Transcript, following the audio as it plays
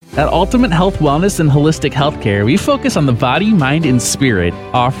At Ultimate Health Wellness and Holistic Healthcare, we focus on the body, mind, and spirit,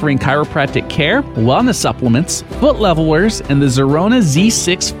 offering chiropractic care, wellness supplements, foot levelers, and the Zerona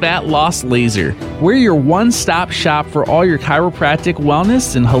Z6 Fat Loss Laser. We're your one-stop shop for all your chiropractic,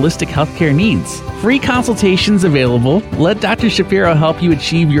 wellness, and holistic healthcare needs. Free consultations available. Let Dr. Shapiro help you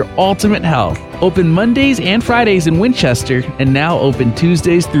achieve your ultimate health. Open Mondays and Fridays in Winchester, and now open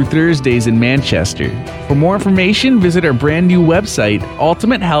Tuesdays through Thursdays in Manchester. For more information, visit our brand new website,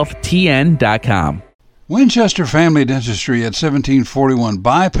 ultimatehealthtn.com. Winchester Family Dentistry at 1741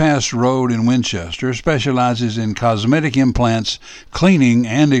 Bypass Road in Winchester specializes in cosmetic implants, cleaning,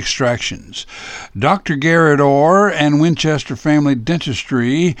 and extractions. Dr. Garrett Orr and Winchester Family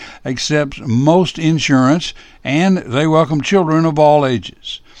Dentistry accepts most insurance, and they welcome children of all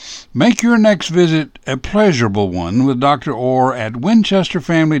ages. Make your next visit a pleasurable one with Dr. Orr at Winchester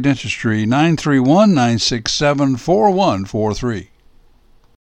Family Dentistry, 931-967-4143.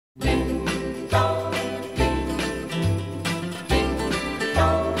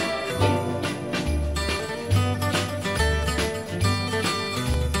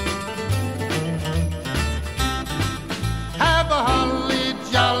 Have a holly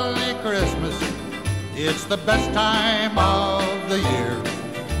jolly Christmas. It's the best time of the year.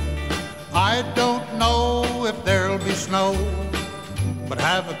 I don't know if there'll be snow, but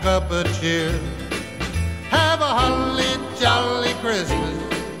have a cup of cheer. Have a holly jolly Christmas,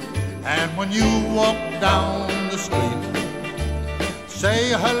 and when you walk down the street,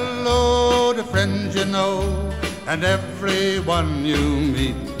 say hello to friends you know and everyone you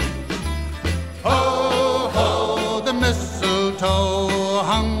meet. Ho, ho, the mistletoe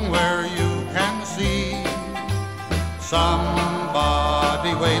hung where you can see.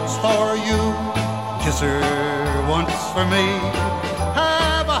 Somebody waits for you, kiss her once for me.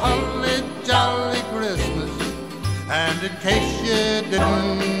 Have a holly jolly Christmas, and in case you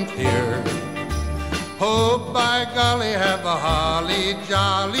didn't hear, oh by golly, have a holly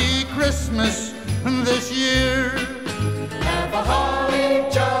jolly Christmas this year. Have a holly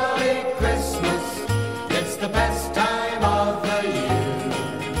jolly Christmas, it's the best time of the year.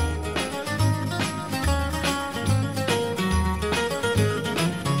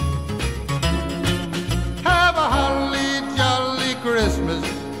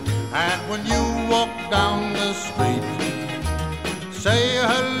 And when you walk down the street, say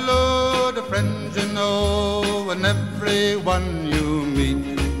hello to friends you know and everyone you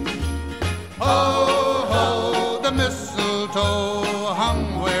meet. Ho, ho, the mistletoe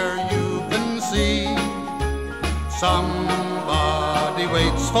hung where you can see. Somebody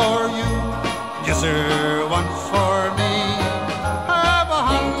waits for you, kiss her once for me. Have a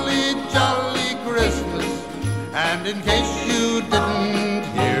holly jolly Christmas, and in case you didn't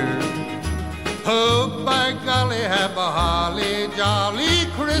hear, oh, by golly, have a holly jolly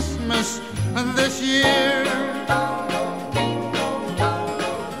Christmas this year.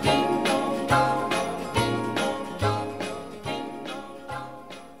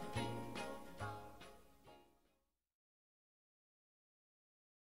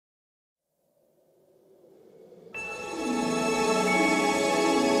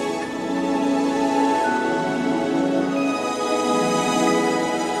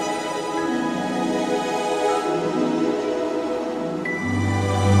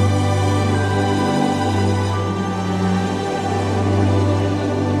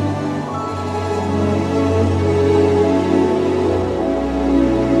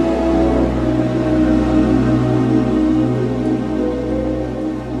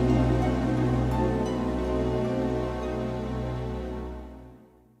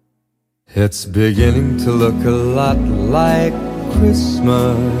 It's beginning to look a lot like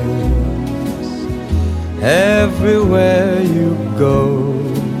Christmas everywhere you go.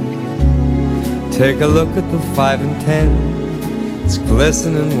 Take a look at the 5 and 10, it's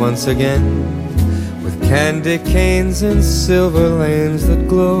glistening once again with candy canes and silver lanes that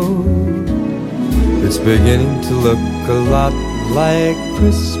glow. It's beginning to look a lot like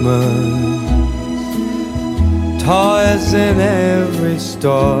Christmas. Toys in every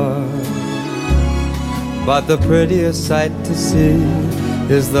store, but the prettiest sight to see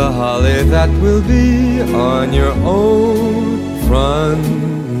is the holly that will be on your own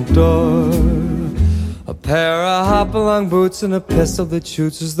front door. A pair of hop-along boots and a pistol that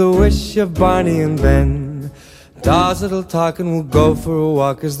shoots is the wish of Barney and Ben. Dolls that'll talk and will go for a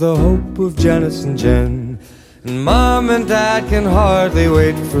walk is the hope of Janice and Jen. And Mom and Dad can hardly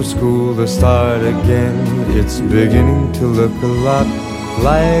wait for school to start again. It's beginning to look a lot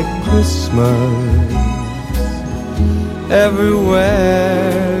like Christmas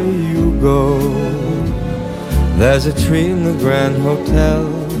everywhere you go. There's a tree in the Grand Hotel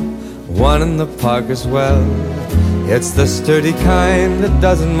one in the park as well. It's the sturdy kind that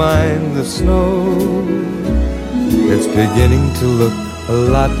doesn't mind the snow. It's beginning to look a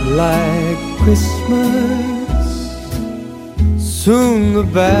lot like Christmas. Soon the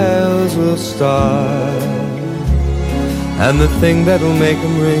bells will start, and the thing that'll make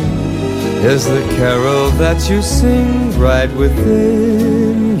them ring is the carol that you sing right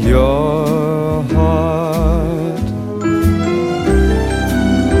within your heart.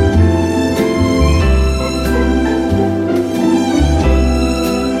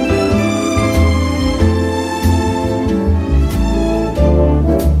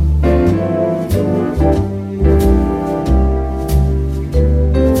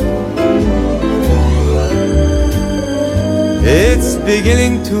 It's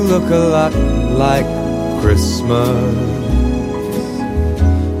beginning to look a lot like Christmas.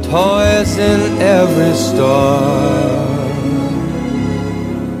 Toys in every store,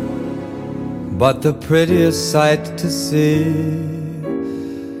 but the prettiest sight to see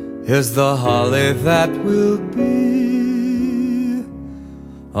is the holly that will be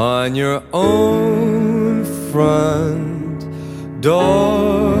on your own front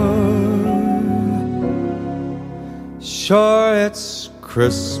door. Sure, it's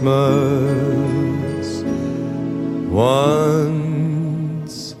Christmas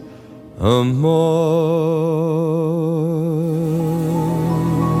once more.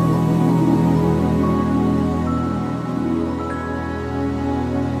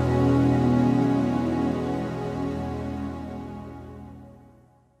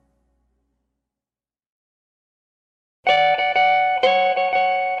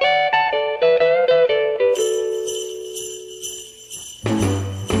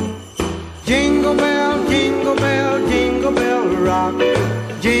 Jingle bell, jingle bell, jingle bell rock.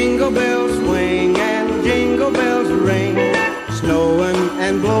 Jingle bells swing and jingle bells ring. Snowing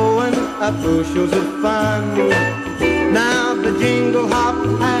and blowing up bushels of fun. Now the jingle hop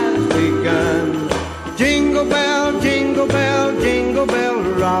has begun. Jingle bell, jingle bell, jingle bell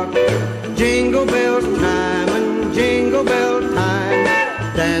rock. Jingle bells time and jingle bell time.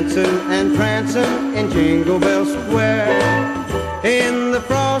 Dancing and prancing in Jingle Bell Square. In the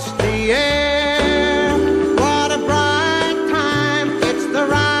frosty air, what a bright time. It's the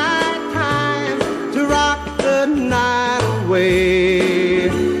right time to rock the night away.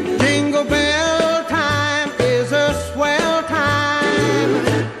 Jingle bell time is a swell time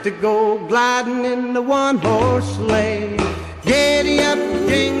to go gliding in the one-horse sleigh. Giddy up,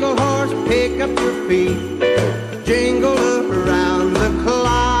 jingle horse, pick up your feet. Jingle around the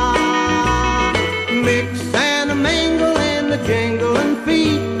clock. Mix and a mingle in the jingling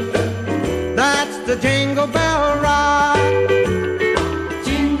feet. That's the Jingle Bell Rock.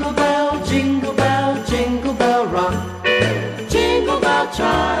 Jingle bell, jingle bell, jingle bell rock. Jingle bell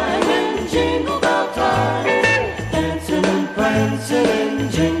chime and jingle bell time. Dancing and prancing in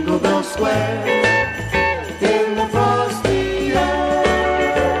Jingle Bell Square. In the frosty air.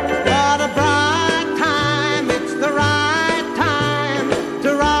 What a bright time, it's the right time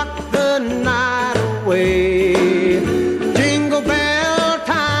to rock the night away. Jingle bell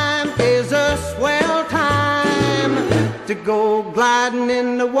time is a swell time to go gliding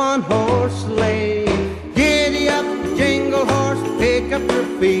in the one-horse sleigh. Giddy up, jingle horse, pick up your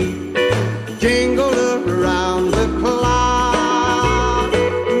feet. Jingle around the clock.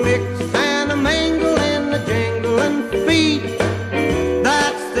 Mix and a mingle in the jingling feet.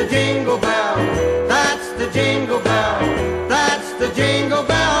 That's the Jingle Bell, that's the Jingle Bell, that's the Jingle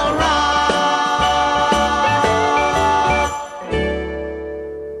Bell Rock.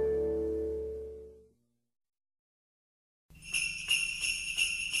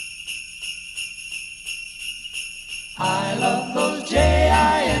 I love those Jingle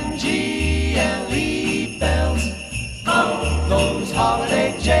bells. Oh, those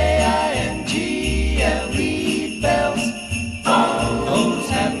holiday Jingle bells. Oh, those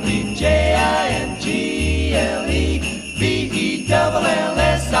happy Jingle-bells.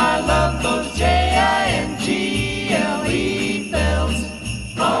 I love those Jingle bells.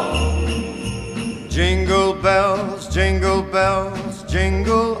 Oh. Jingle bells, jingle bells,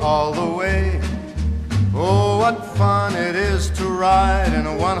 jingle all the way. Oh, what fun it is to ride in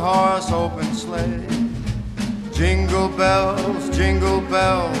a one-horse open sleigh. Jingle bells, jingle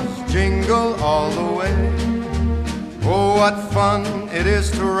all the way. Oh, what fun it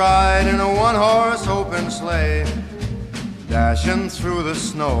is to ride in a one-horse open sleigh. Dashing through the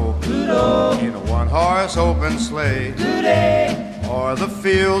snow Doodle. in a one-horse open sleigh. Today, O'er the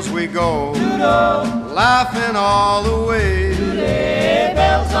fields we go, doodle, laughing all the way. today,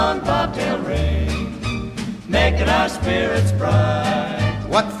 bells on bobtail ring, making our spirits bright.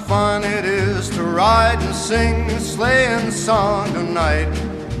 What fun it is to ride and sing a sleighing song tonight.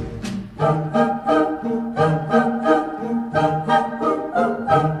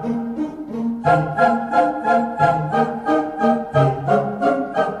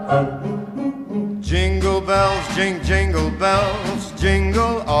 Jingle bells, jingle bells,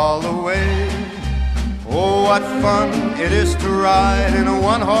 jingle all the way. Oh, what fun it is to ride in a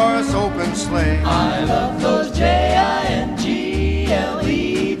one-horse open sleigh. I love those Jingle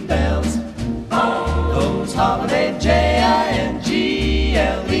bells, those holiday Jingle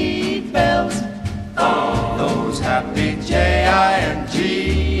bells, Those happy Jingle-bells.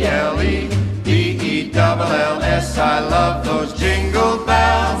 I love those jingle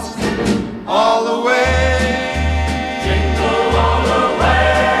bells all the way. Jingle all the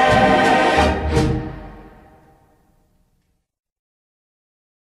way.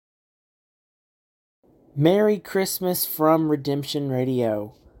 Merry Christmas from Redemption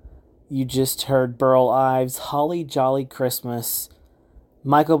Radio. You just heard Burl Ives' Holly Jolly Christmas,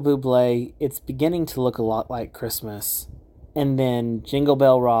 Michael Bublé, It's Beginning to Look a Lot Like Christmas, and then Jingle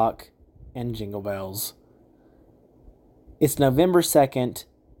Bell Rock and Jingle Bells. It's November 2nd.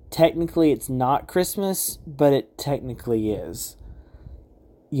 Technically it's not Christmas, but it technically is.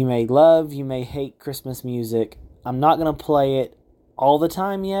 You may love, you may hate Christmas music. I'm not going to play it all the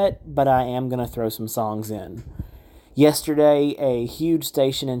time yet, but I am going to throw some songs in. Yesterday, a huge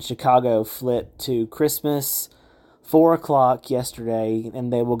station in Chicago flipped to Christmas, 4 o'clock yesterday,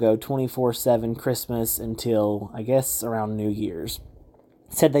 and they will go 24/7 Christmas until, I guess, around New Year's.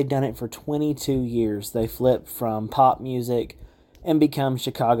 Said they've done it for 22 years. They flipped from pop music and become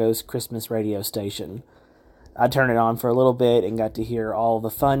Chicago's Christmas radio station. I turned it on for a little bit and got to hear all the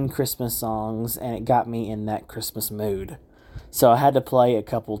fun Christmas songs, and it got me in that Christmas mood. So I had to play a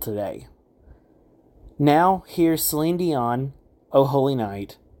couple today. Now, here's Celine Dion, Oh Holy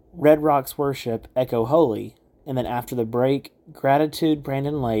Night, Red Rocks Worship, Echo Holy, and then after the break, Gratitude,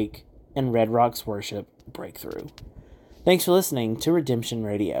 Brandon Lake, and Red Rocks Worship, Breakthrough. Thanks for listening to Redemption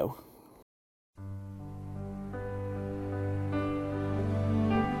Radio.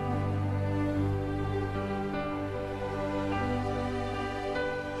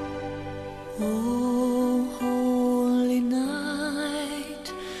 Oh, holy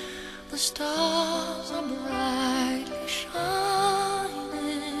night, the stars are brightly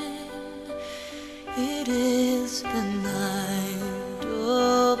shining. It is the night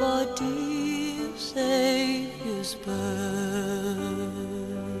of our dear Savior's birth.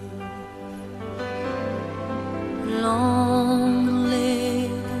 Long lay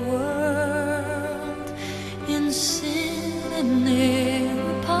the world in sin and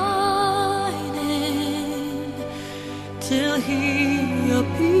error pining, till He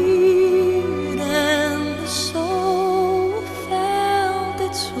appeared and the soul felt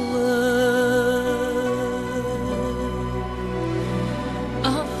its worth.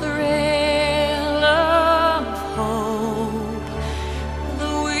 A thrill of hope,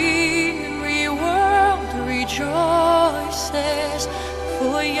 the weary world rejoices,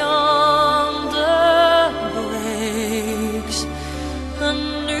 for yonder breaks a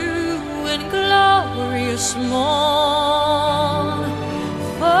new and glorious morn.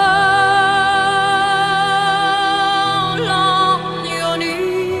 Fall on your knees,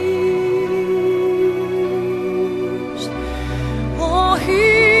 oh, hear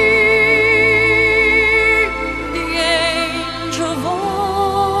the angel voices,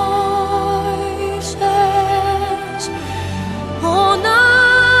 oh, night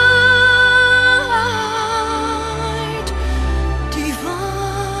divine,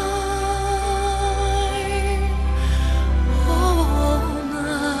 oh,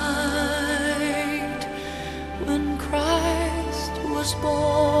 night when Christ was born,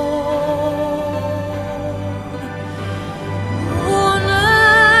 oh, night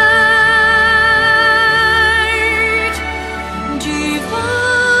divine,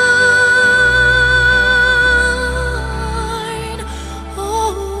 oh,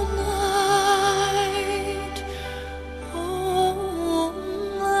 night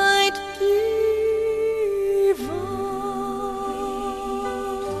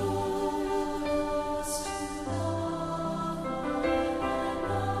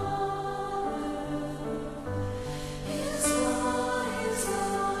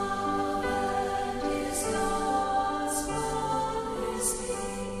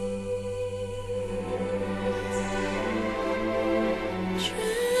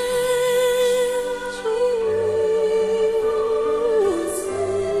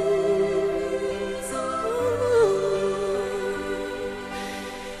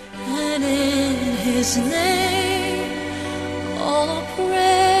and in His name all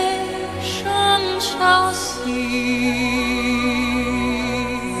praise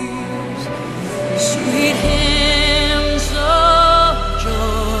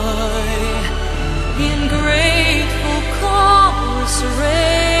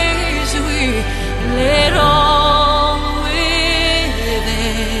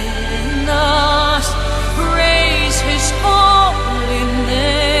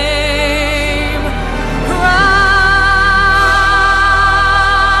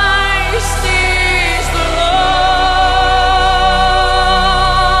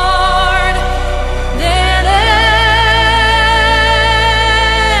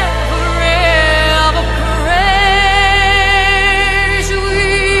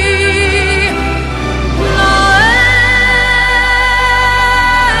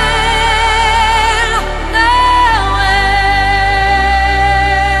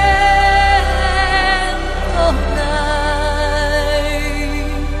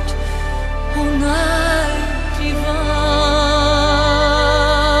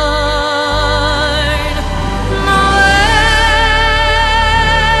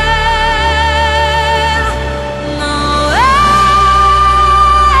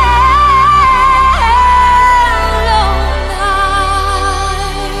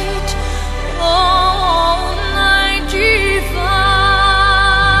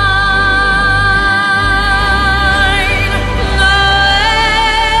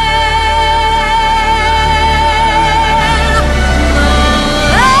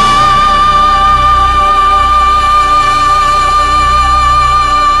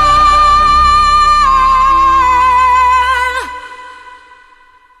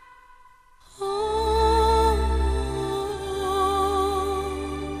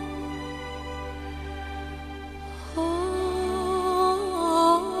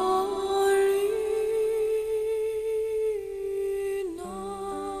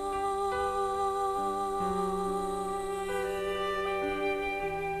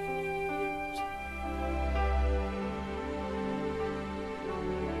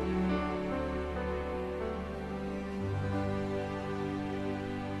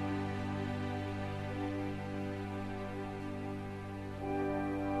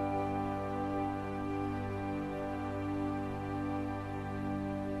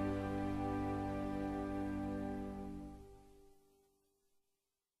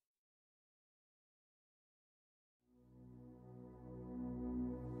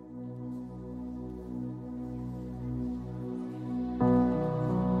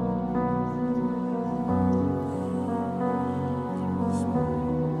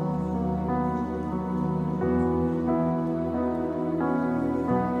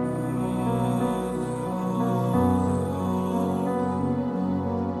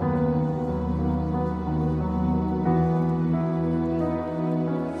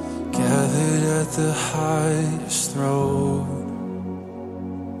at the highest throne,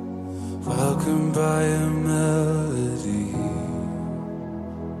 welcomed by a melody,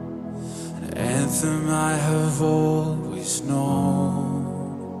 an anthem I have always known,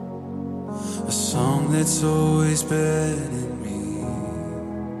 a song that's always been in me.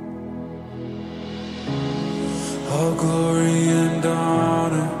 All glory and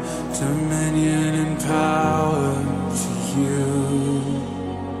honor, dominion and power to you.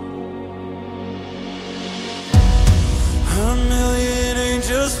 A million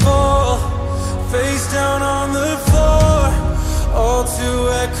angels fall, face down on the floor, all to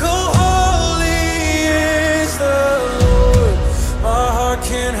echo, holy is the Lord. My heart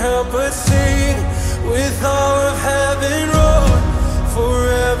can't help but sing, with all of heaven roar,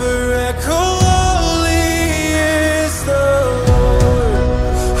 forever echo.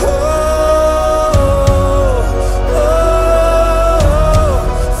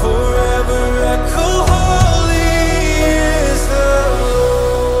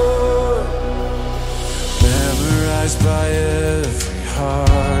 By every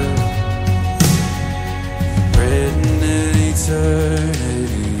heart, written in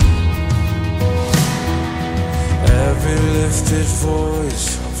eternity, every lifted voice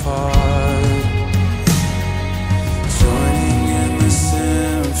apart, joining in the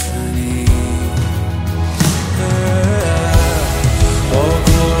symphony. All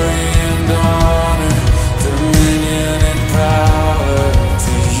glory and honor, dominion and power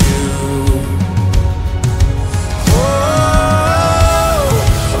to you.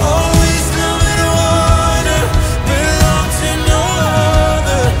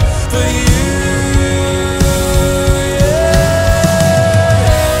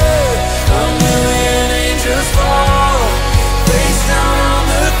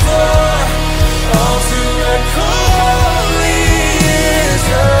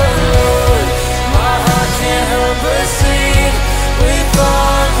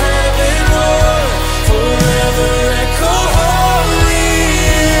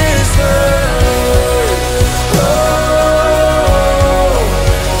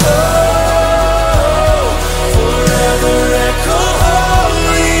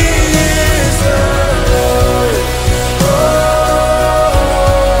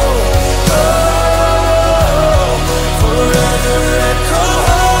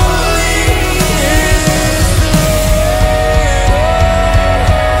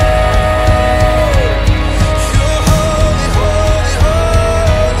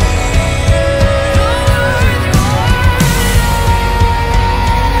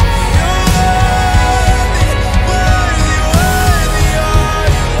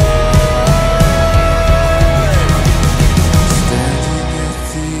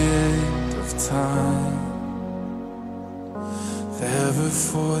 There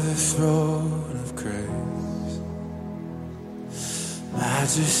before the throne of grace,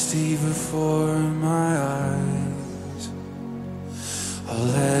 majesty before my eyes, I'll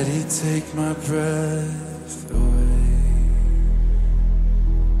let it take my breath away.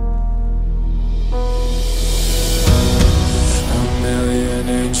 A million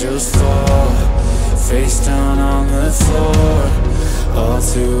angels fall, face down on the floor, all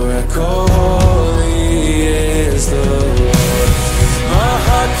to echo, holy is the Lord. My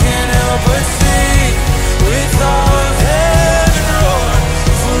heart can't help but sing, with all of heaven roar,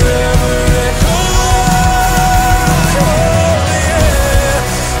 forever echo, yeah.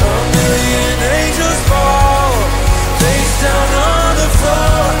 A million angels fall, face down on the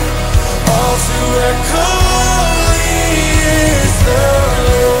floor, all to echo, holy is the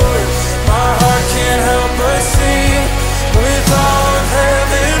Lord. My heart can't help but sing, with all of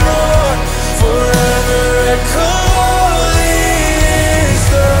heaven roar, forever echo.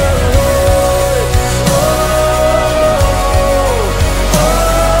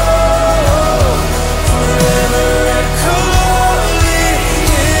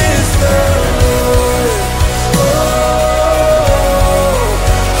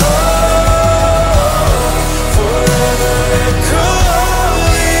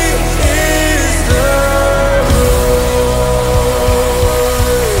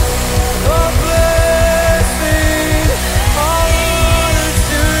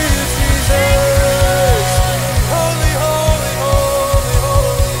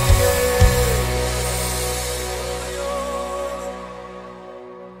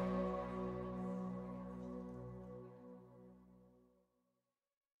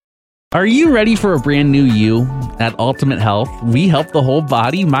 Are you ready for a brand new you? At Ultimate Health, we help the whole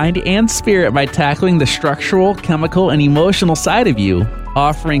body, mind, and spirit by tackling the structural, chemical, and emotional side of you.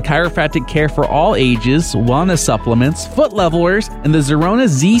 offering chiropractic care for all ages, wellness supplements, foot levelers, and the Zerona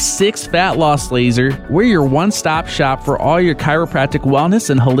Z6 Fat Loss Laser. We're your one-stop shop for all your chiropractic wellness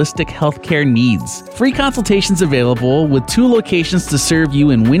and holistic healthcare needs. Free consultations available with 2 locations to serve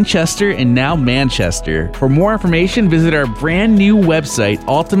you in Winchester and now Manchester. For more information, visit our brand new website,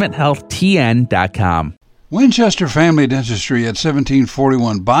 ultimatehealthtn.com. Winchester Family Dentistry at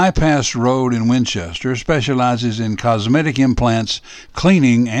 1741 Bypass Road in Winchester specializes in cosmetic implants,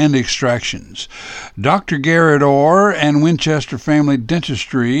 cleaning, and extractions. Dr. Garrett Orr and Winchester Family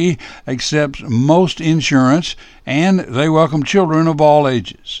Dentistry accepts most insurance, and they welcome children of all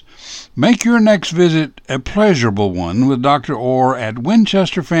ages. Make your next visit a pleasurable one with Dr. Orr at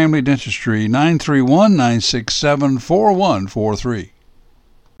Winchester Family Dentistry, 931-967-4143.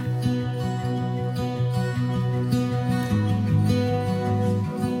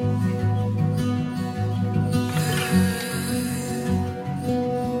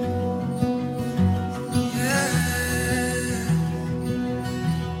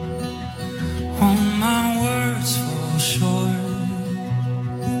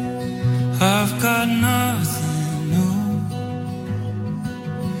 I've got nothing new.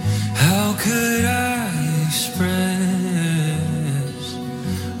 How could I express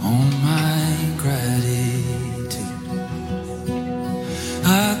all my gratitude?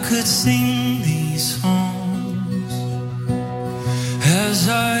 I could sing these songs as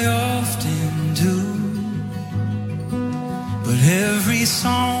I often do, but every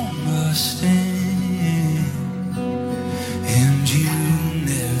song must end, and you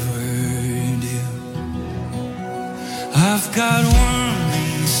I've got one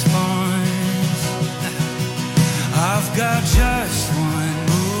response. I've got just one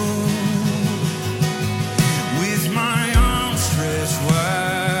move. With my arms stretched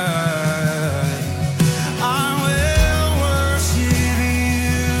wide, I will worship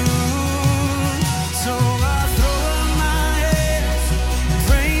you. So I throw up my hands and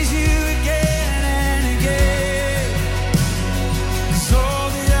praise you again and again. 'Cause all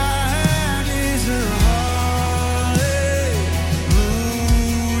that I have is a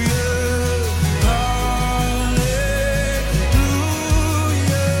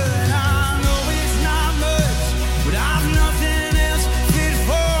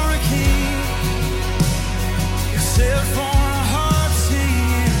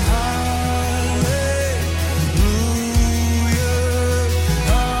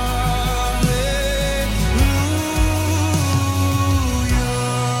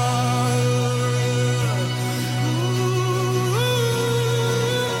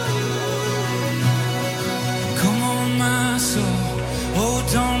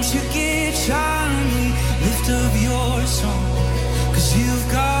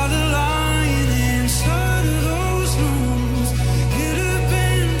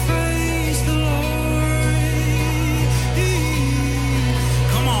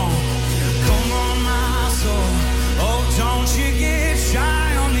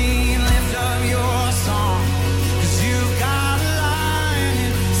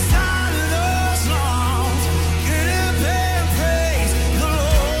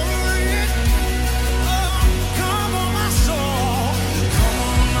soul.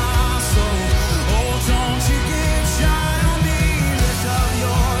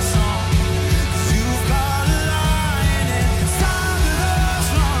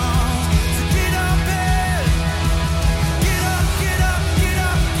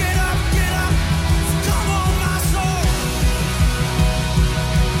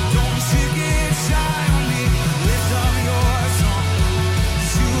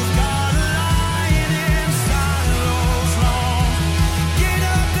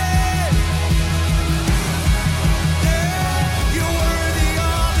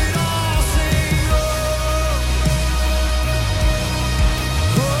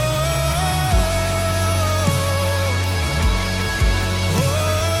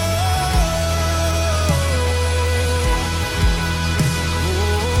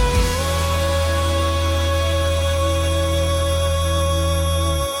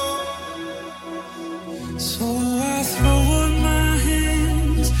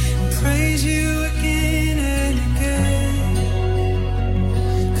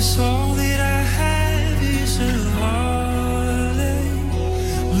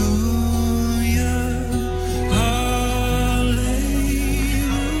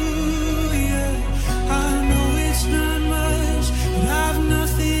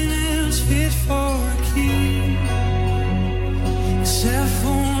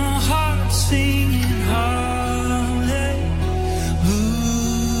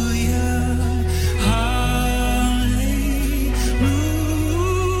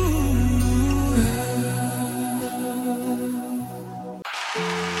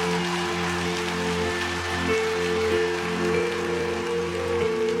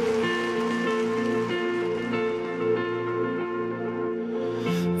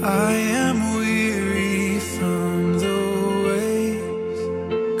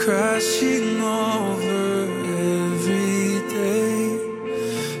 crashing over every day.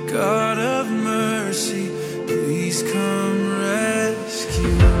 God of mercy, please come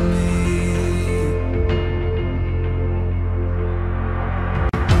rescue me.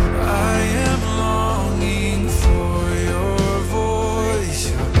 I am longing for your voice,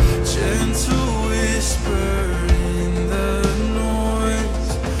 your gentle whisper in the noise.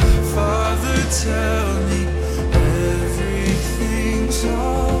 Father, tell me everything's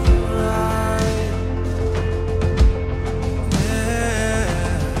alright. Yeah.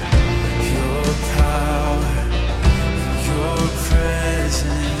 Your power, your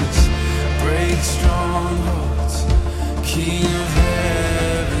presence breaks strongholds. King of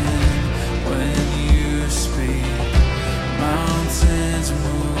heaven, when you speak, mountains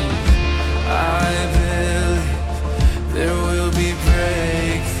move. I believe there will be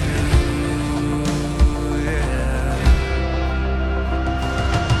breakthrough. Yeah.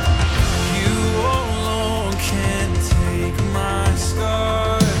 You alone can take my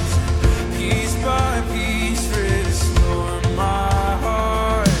scars, piece by piece restore my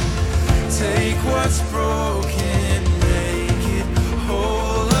heart. Take what's broken, make it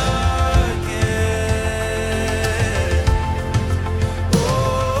whole again.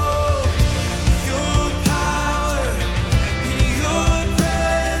 Oh, your power and your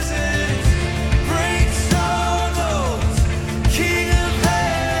presence breaks strongholds. King of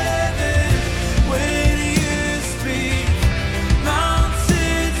heaven, when you speak,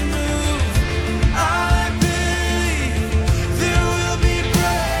 mountains move. I believe there will be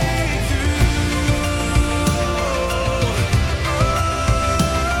breakthrough.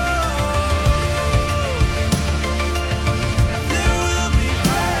 There will be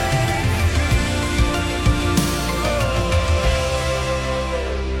breakthrough.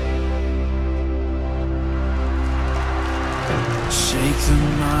 Shake the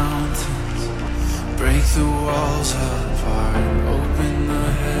mountains, break the walls apart, open the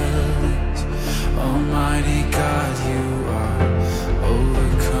heavens. Almighty God, you are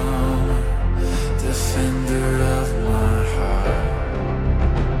overcomer, defender of my heart.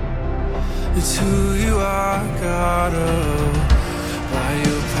 It's who you are, God. Oh, by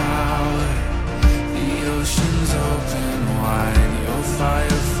your power, the oceans open wide. Your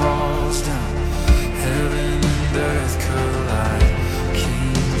fire falls down, heaven and earth collide.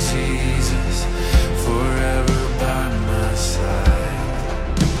 King Jesus, forever by my side.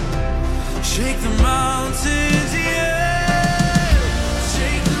 Shake the mountains, yeah.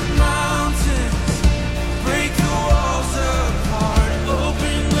 Shake the mountains, break the walls apart,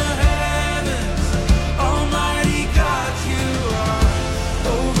 open the heavens. Almighty God, you are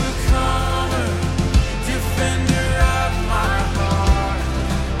overcomer, defender of my heart.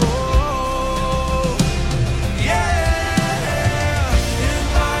 Oh, yeah. And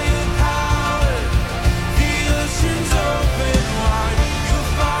by your power, the oceans open wide. Your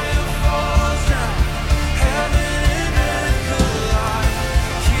fire falls down, heaven and earth collide.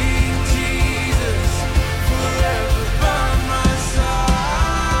 King Jesus, forever by my side.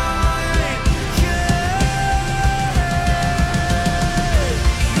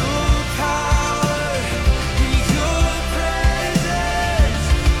 Your power and your presence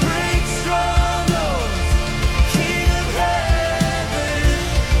break strongholds. King of heaven,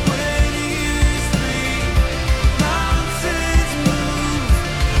 when you speak, mountains move.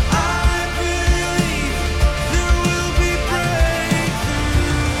 I believe there will be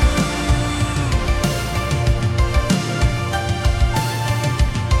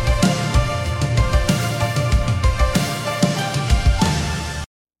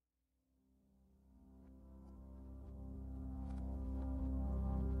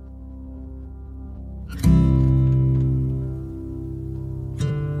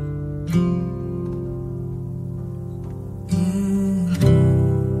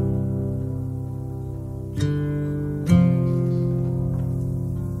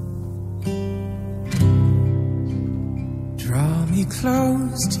draw me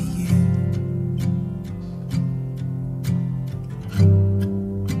close to you.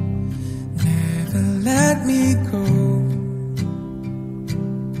 Never let me go.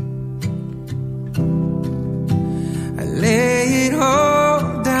 I lay it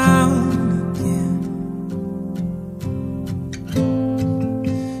all down again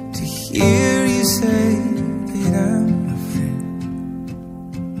to hear you say that I'm a friend.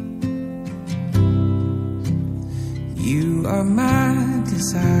 You are my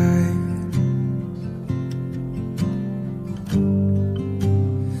desire.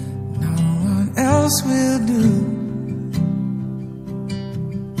 No one else will do.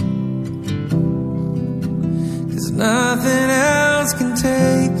 Nothing else can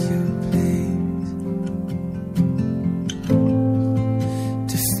take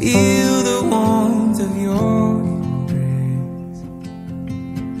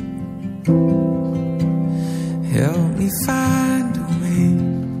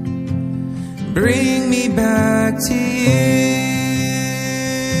bring me back to you.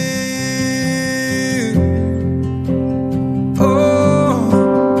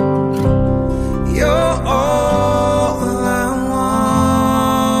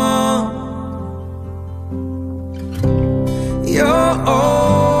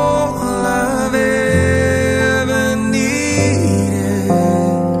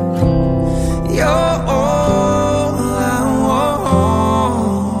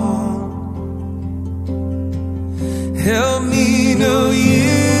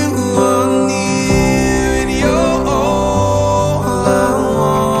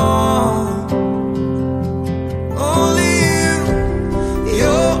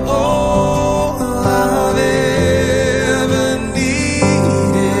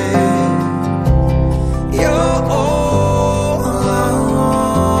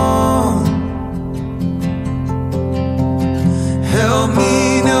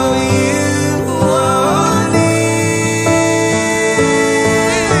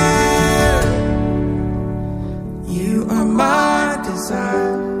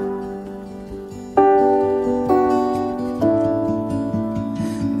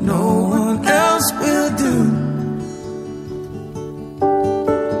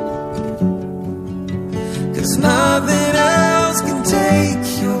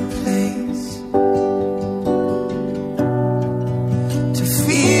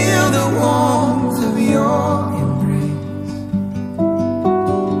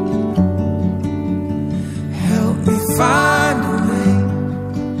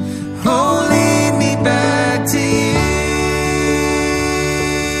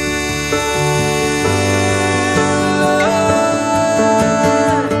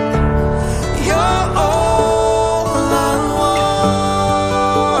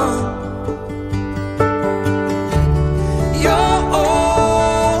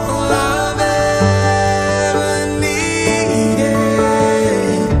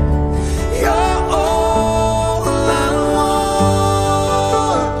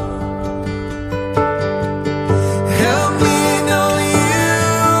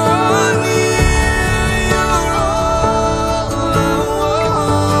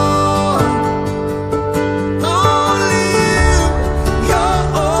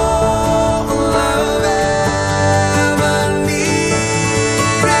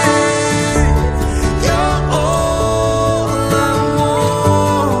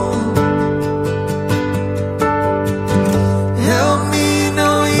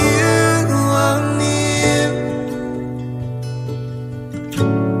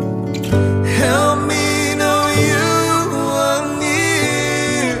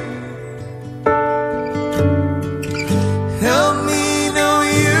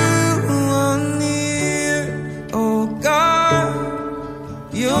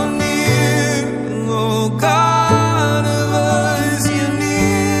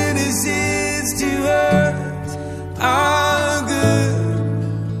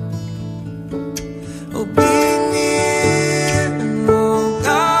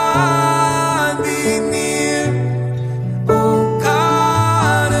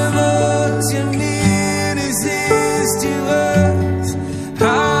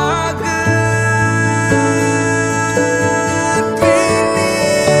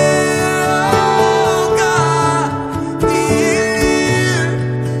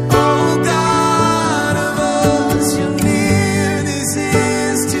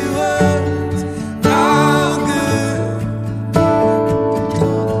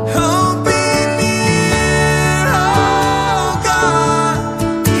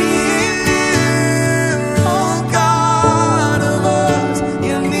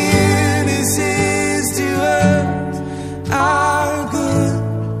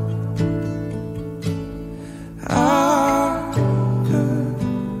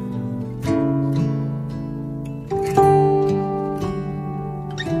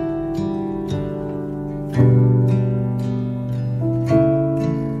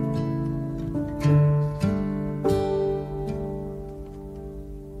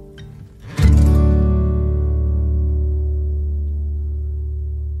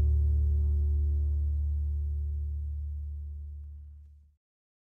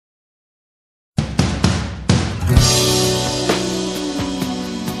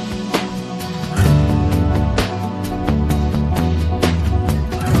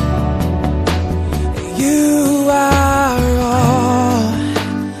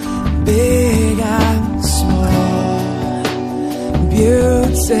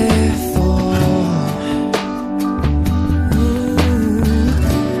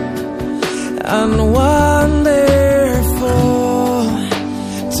 and wonderful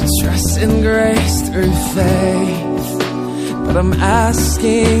to trust in grace. every faith, but I'm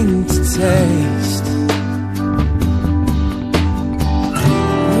asking to taste.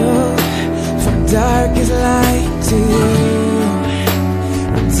 From dark is light to you,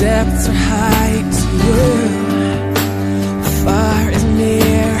 from depths are high to you, far is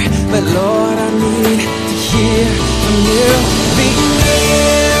near, but Lord, I need to hear from you. Be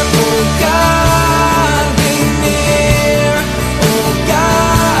near, oh God, be near, oh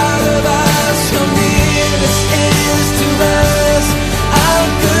God of us. Your nearness is to us our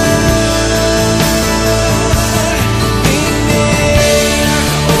good. Be near,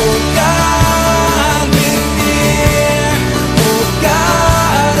 oh God, be near, oh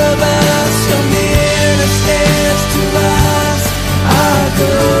God of us. Your nearness is to us our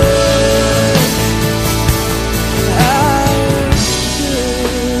good.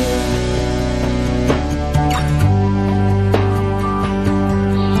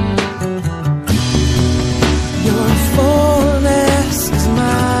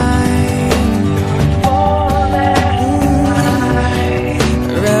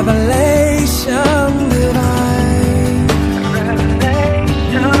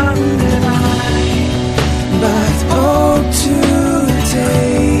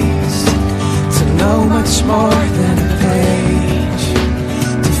 More than a page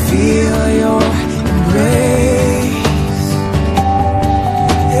to feel your embrace.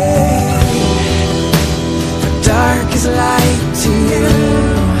 Yeah. The dark is light to you,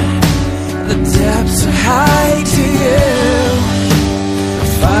 the depths are high to you,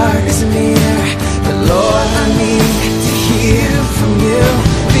 far is near, but Lord, I need to hear from you.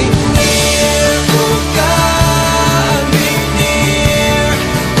 Be near, oh God, be near,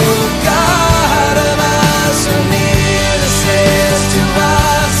 oh God of us. Your nearness is to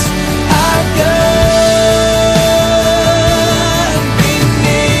us our good. Be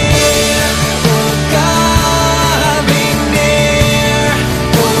near, oh God, be near,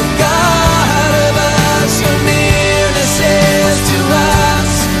 oh God of us. Your nearness is to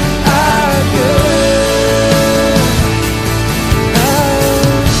us our good.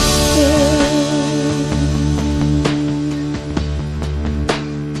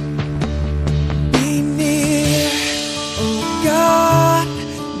 Be near, oh God,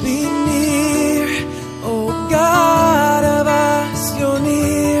 be near, oh God of us. Your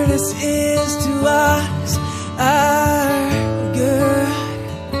nearness is to us our good.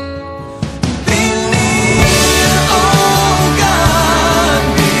 Be near, oh God,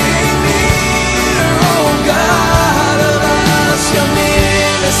 be near, oh God of us. Your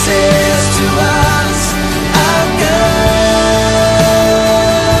nearness is to us our good.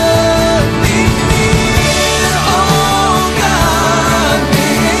 Be near, oh God, be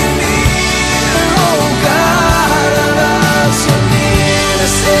near, oh God of us. Your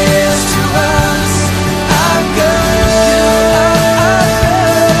nearness is to us our good.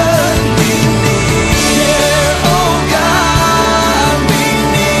 Be near, oh God, be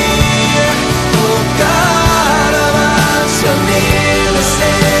near, oh God of us. Your nearness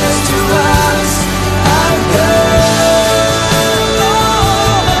is to us our good.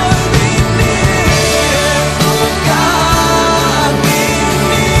 Lord, be near, oh God, be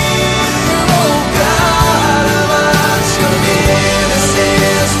near, oh God of us. Your nearness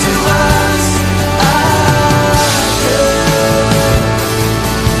is to us our good.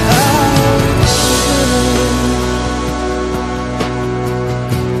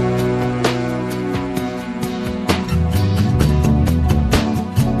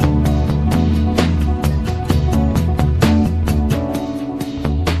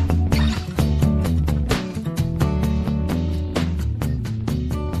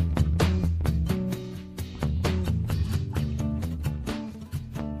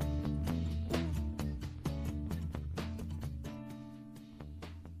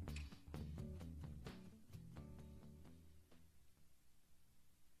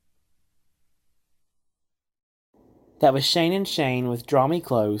 That was Shane and Shane with Draw Me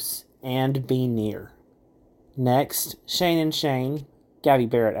Close and Be Near. Next, Shane and Shane, Gabby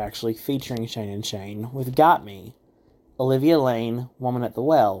Barrett actually, featuring Shane and Shane with Got Me, Olivia Lane, Woman at the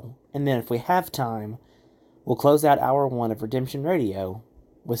Well, and then if we have time, we'll close out Hour 1 of Redemption Radio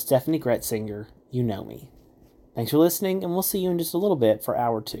with Stephanie Gretzinger, You Know Me. Thanks for listening, and we'll see you in just a little bit for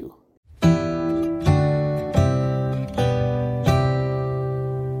Hour 2.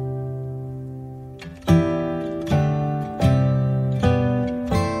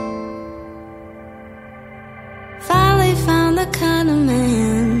 Finally found the kind of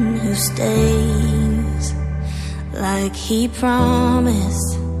man who stays like he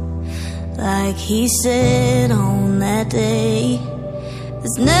promised, like he said on that day.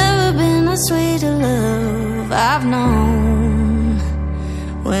 There's never been a sweeter love I've known.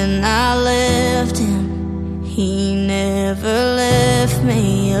 When I left him, he never left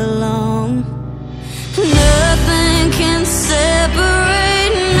me alone. Nothing can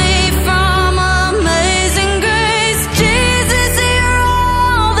separate me from amazing grace. Jesus, you're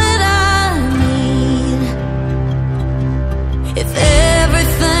all that I need. If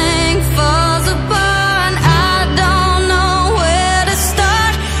everything falls apart, I don't know where to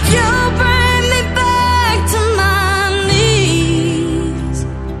start. You'll bring me back to my knees.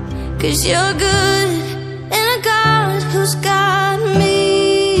 'Cause you're good and a God who's got me.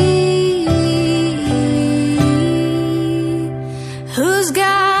 Who's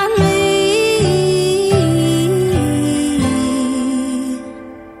got me?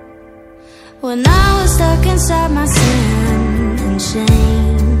 When I was stuck inside my sin and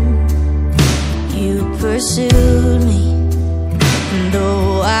shame, you pursued me. And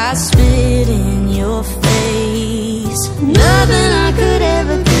though I spit in your face, nothing I could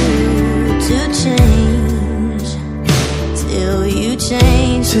ever do to change. Till you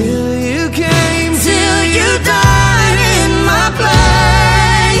changed, till you came, till you died in my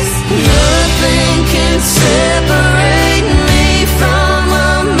place. Nothing can separate me from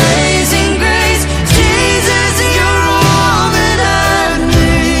amazing grace. Jesus, you're all that I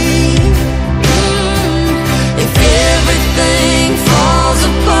need. If everything falls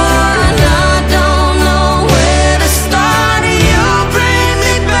apart, I don't know where to start. You bring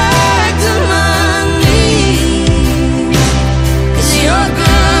me back to my knees. 'Cause you're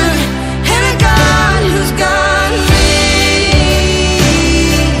good and a God who's got me.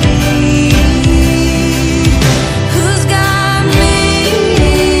 Who's got me?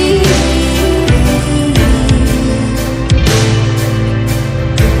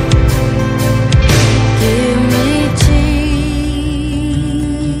 Give me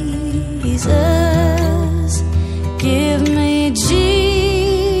Jesus. Give me Jesus.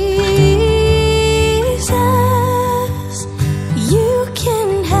 You can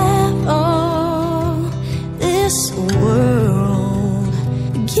have all this world.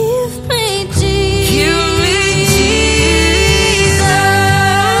 Give me Jesus.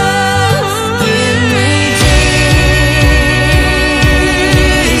 Give me Jesus.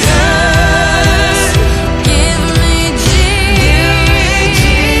 Give me Jesus. Give me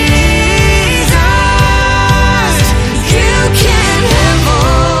Jesus. You can have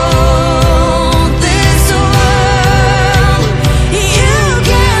all this world. You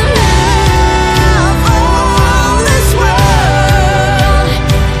can have all this world.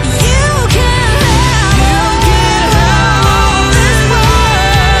 You can have all this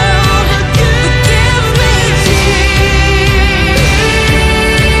world. But give me Jesus.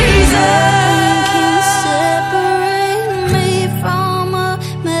 Can separate me from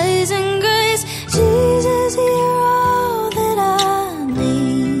amazing grace. Jesus, you're all that I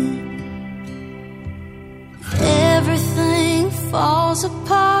need. Everything falls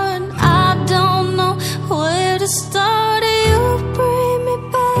apart, I don't know where to start. You bring me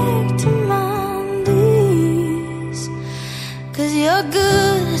back to my knees. 'Cause you're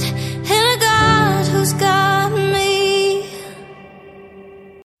good and a God who's got me.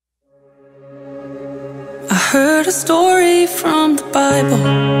 I heard a story from the Bible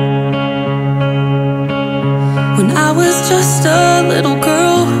when I was just a little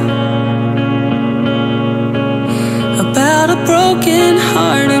girl, about a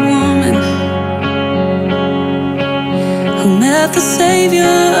broken-hearted woman who met the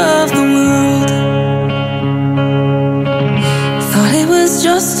Savior of the world. Thought it was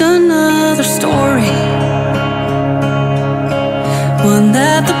just another story, one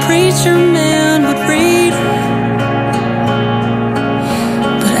that the preacher man would read.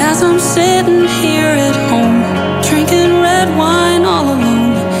 But as I'm sitting here at home, drinking red wine all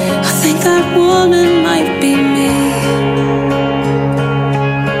alone, I think that woman might be me.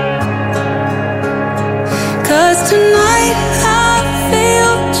 'Cause tonight I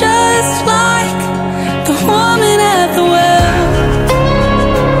feel just like the woman at the well,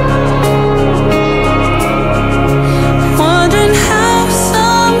 wondering how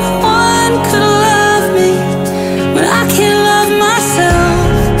someone could love me when I can't love myself.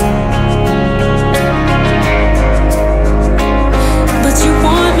 But you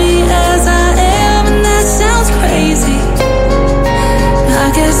want me as I am, and that sounds crazy. I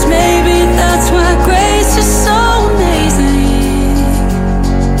guess maybe that's why grace is so amazing.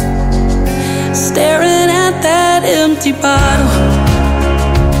 Staring at that empty bottle,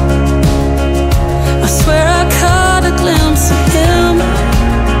 I swear I caught a glimpse of him.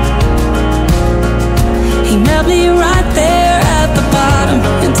 He met me right there at the bottom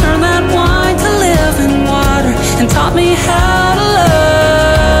and turned that wine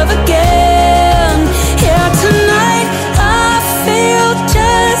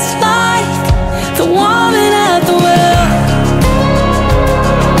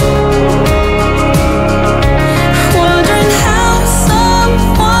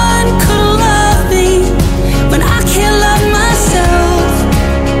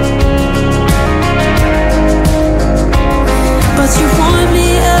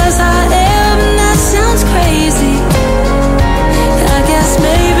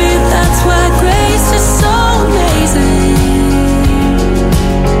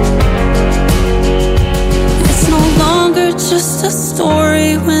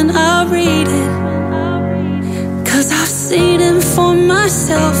story when I read it, 'cause I've seen him for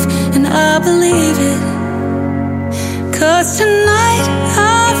myself and I believe it. 'Cause tonight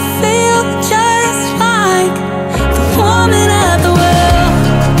I feel just like the woman at the well,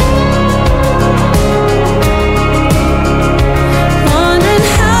 wondering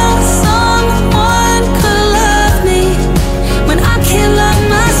how someone could love me when I can't love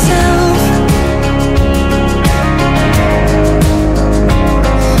myself.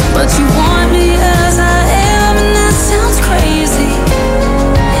 But you want me as I am, and that sounds crazy.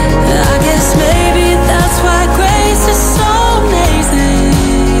 I guess maybe that's why grace is so amazing.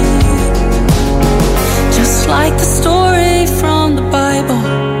 Just like the story from the Bible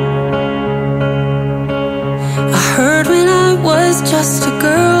I heard when I was just a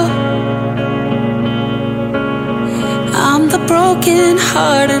girl. I'm the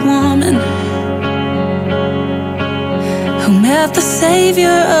broken-hearted woman who met the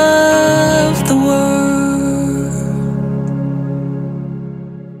Savior of the world.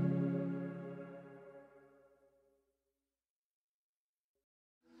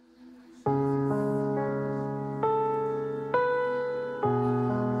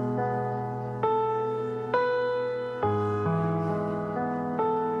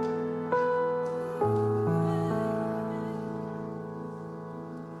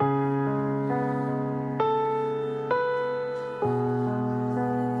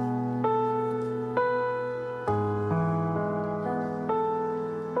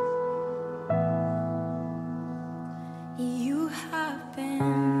 You have been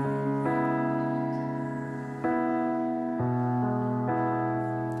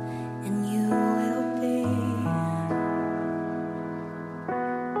and you will be.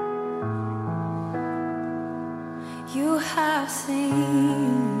 You have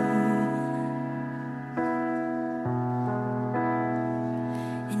seen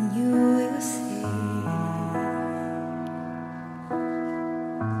and you will see.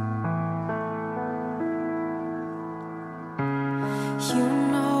 You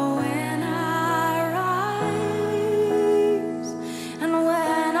know when I rise and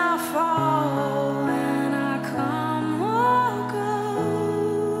when I fall, when I come or go.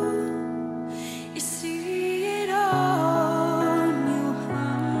 You see it all. You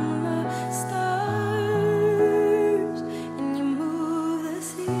hum the stars and you move the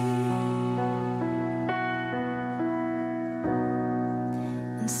sea.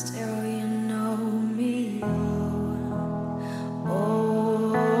 And still you know me.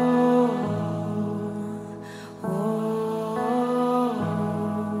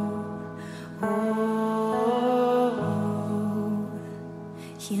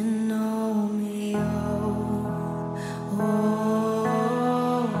 You know me,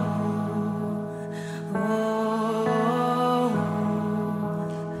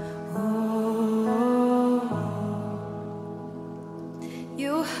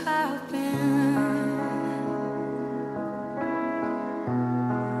 you have been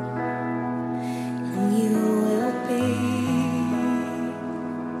and you will be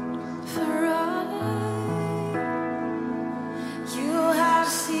for us. You have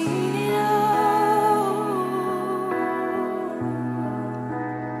seen it all,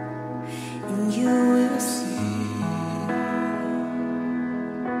 and you will see.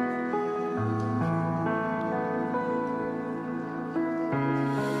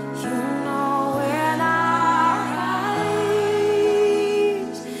 You know when I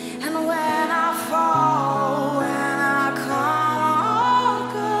rise and when I fall, when I come or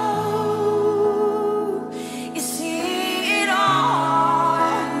go. You see it all,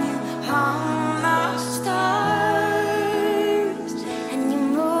 and you hum the stars, and you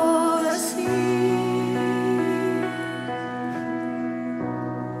move the sea.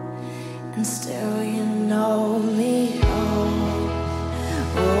 And still you know me.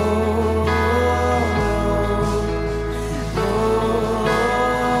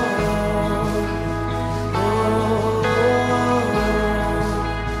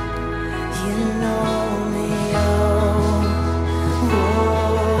 You know me,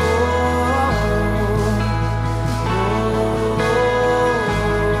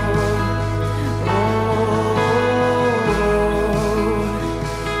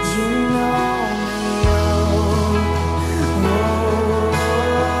 you know me.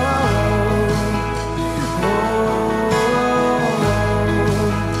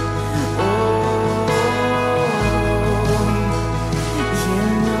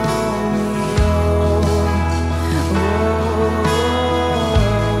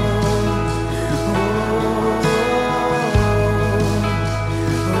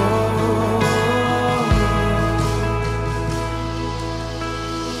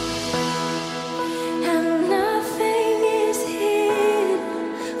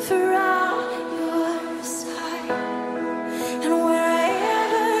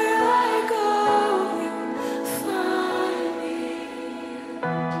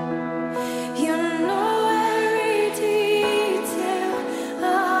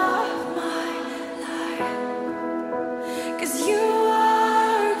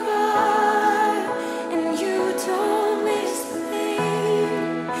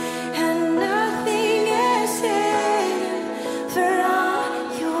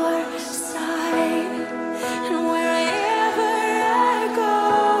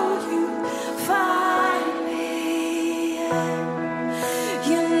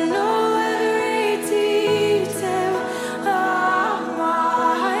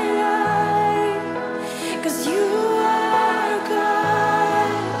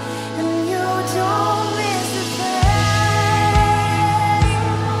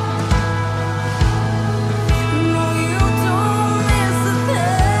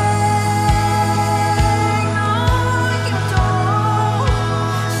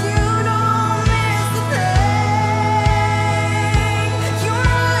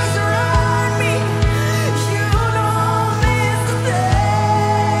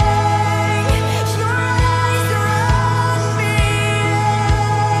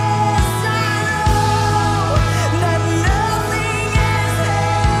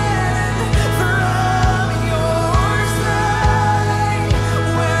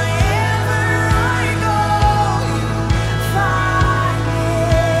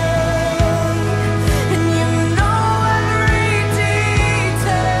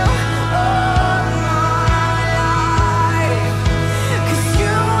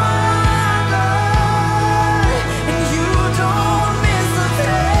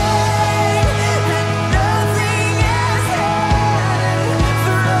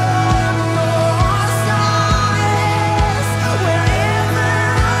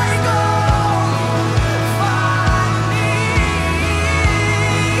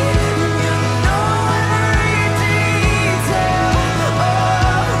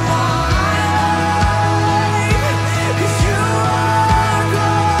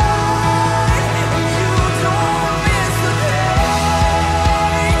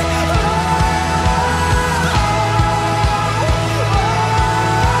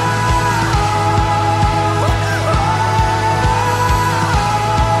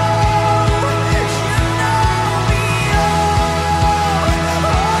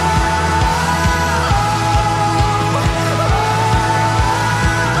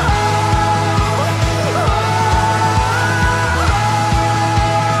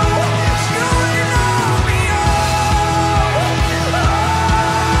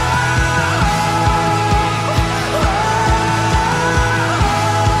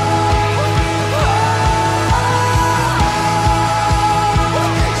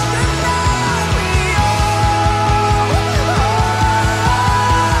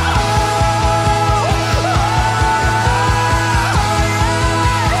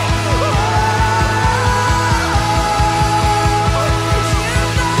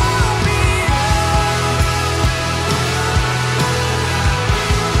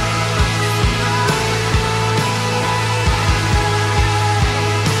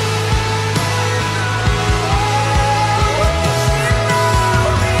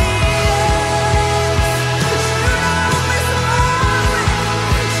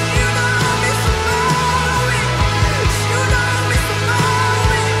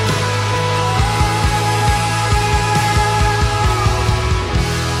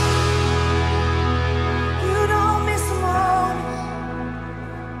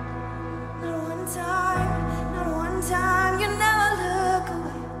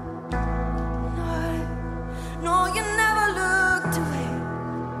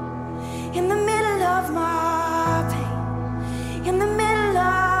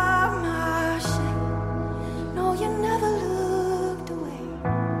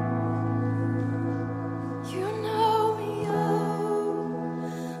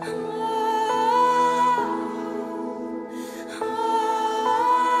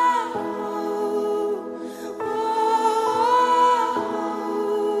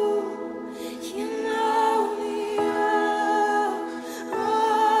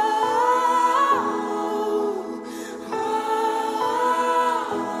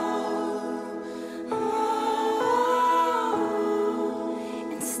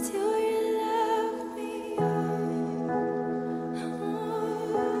 Still you love me.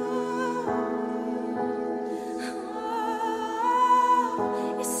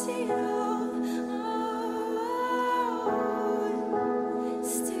 You see it all.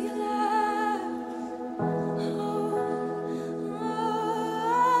 Still you love me.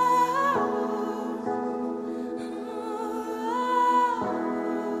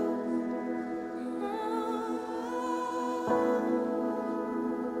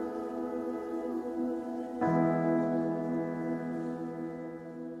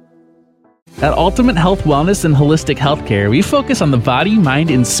 At Ultimate Health Wellness and Holistic Healthcare, we focus on the body, mind,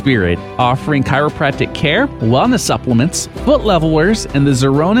 and spirit, offering chiropractic care, wellness supplements, foot levelers, and the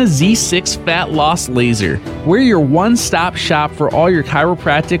Zerona Z6 Fat Loss Laser. We're your one-stop shop for all your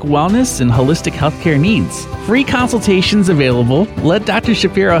chiropractic wellness and holistic healthcare needs. Free consultations available. Let Dr.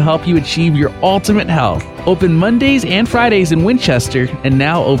 Shapiro help you achieve your ultimate health. Open Mondays and Fridays in Winchester, and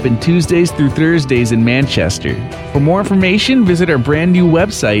now open Tuesdays through Thursdays in Manchester. For more information, visit our brand new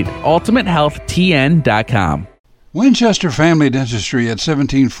website, ultimatehealthtn.com. Winchester Family Dentistry at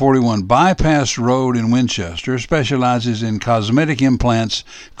 1741 Bypass Road in Winchester specializes in cosmetic implants,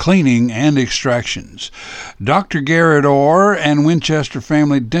 cleaning, and extractions. Dr. Garrett Orr and Winchester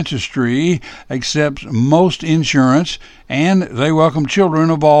Family Dentistry accepts most insurance, and they welcome children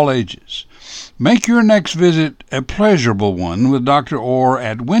of all ages. Make your next visit a pleasurable one with Dr. Orr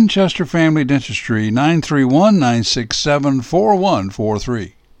at Winchester Family Dentistry,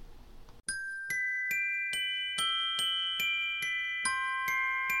 931-967-4143.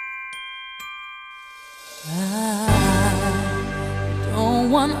 I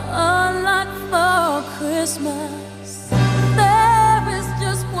don't want a lot for Christmas. There is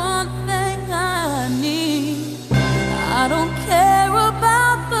just one thing I need. I don't care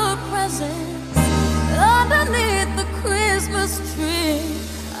about the presents underneath the Christmas tree.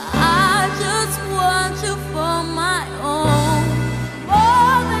 I just want you for my own,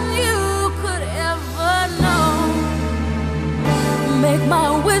 more than you could ever know. Make my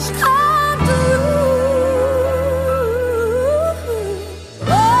wish come true. All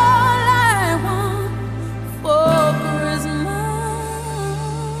I want for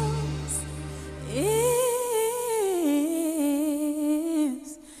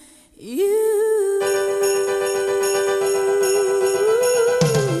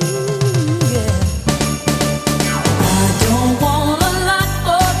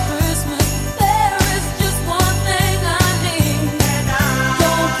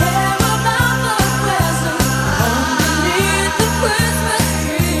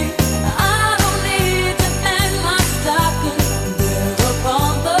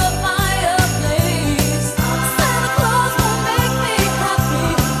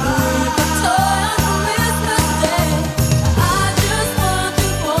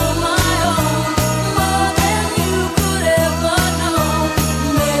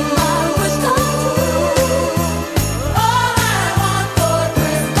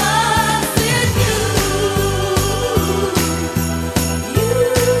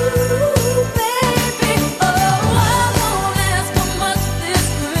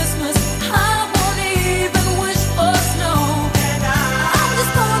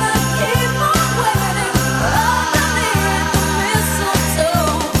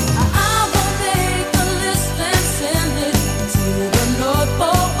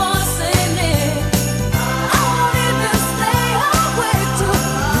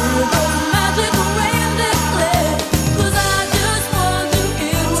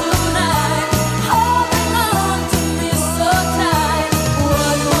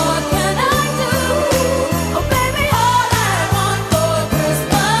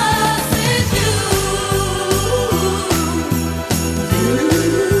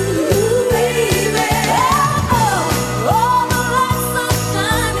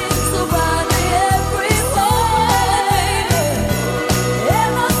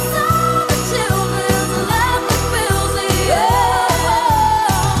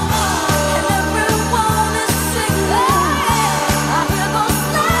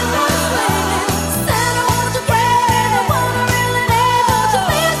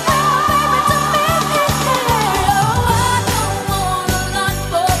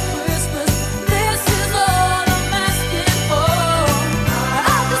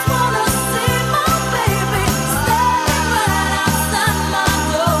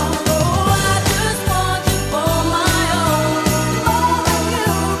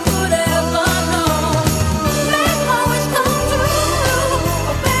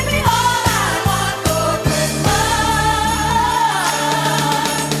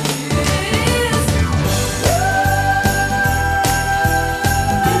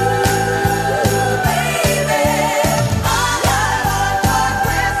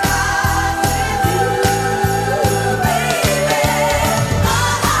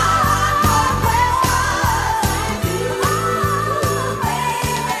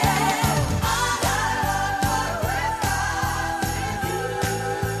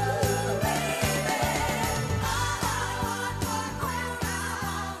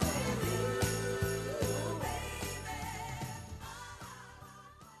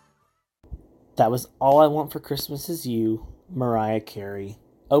That was All I Want for Christmas Is You, Mariah Carey,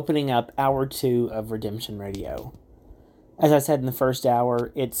 opening up hour 2 of Redemption Radio. As I said in the first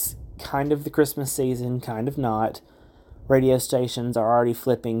hour, it's kind of the Christmas season, kind of not. Radio stations are already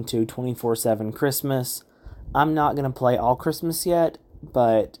flipping to 24/7 Christmas. I'm not going to play all Christmas yet,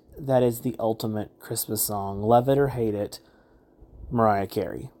 but that is the ultimate Christmas song. Love it or hate it, Mariah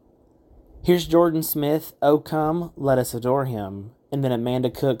Carey. Here's Jordan Smith, "Oh Come, Let Us Adore Him," and then Amanda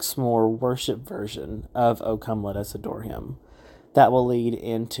Cook's more worship version of "Oh Come, Let Us Adore Him." That will lead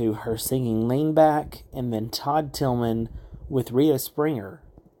into her singing "Lean Back," and then Todd Tillman with Rita Springer,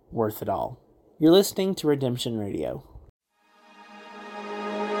 "Worth It All." You're listening to Redemption Radio.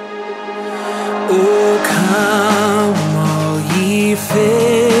 Oh, come, all ye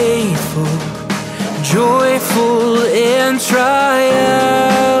faithful, joyful and triumphant.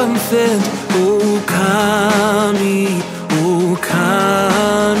 Oh, come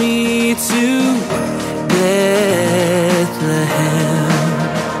ye to Bethlehem.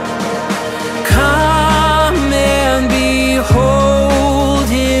 Come and behold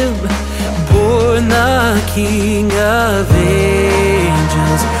him, born the King of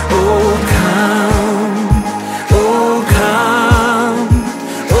angels. Oh, come, oh, come,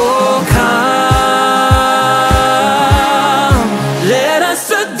 oh, come. Let us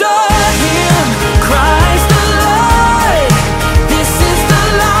adore him, Christ the Lord. This is the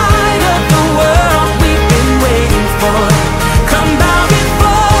light of the world we've been waiting for. Come bow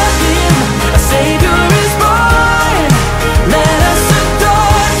before him, a Savior is born. Let us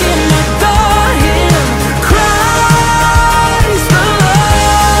adore him, Christ the Lord.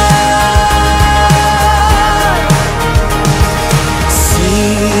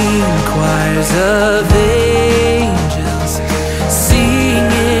 Sing choirs of angels, sing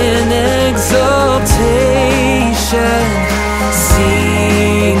in exaltation.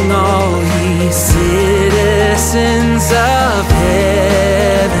 Sing all ye citizens of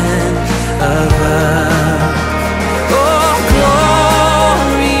heaven above. Oh,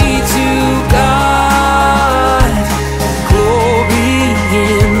 glory to God, glory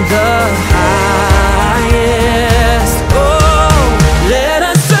in the highest. Oh, let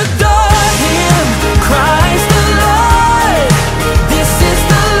us adore him, Christ the Lord. This is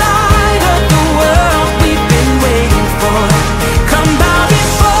the light of the world we've been waiting for. Come bow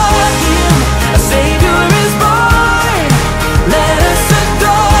before him, a Savior is born. Let us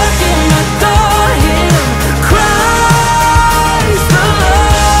adore him, Christ the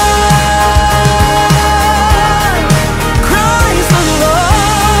Lord. Christ the Lord.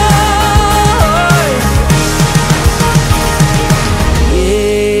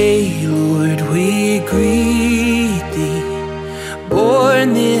 Yea, Lord, we greet thee, born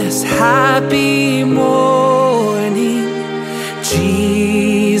this happy morning.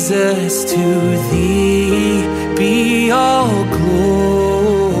 Jesus, to thee be all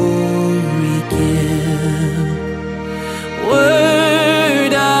glory given.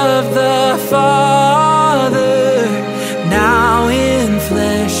 Word of the Father, now in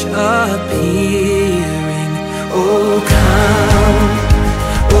flesh appearing. Oh, come,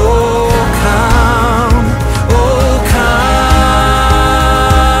 oh, come, oh, come.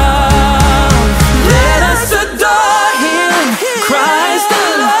 Let us adore him, Christ the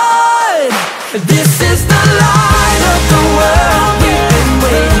Lord. This is the light of the world we've been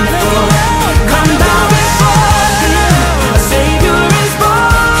waiting for. Come bow before him, a Savior is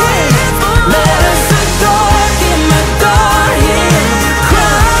born. Let us adore him,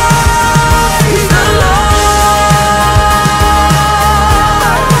 Christ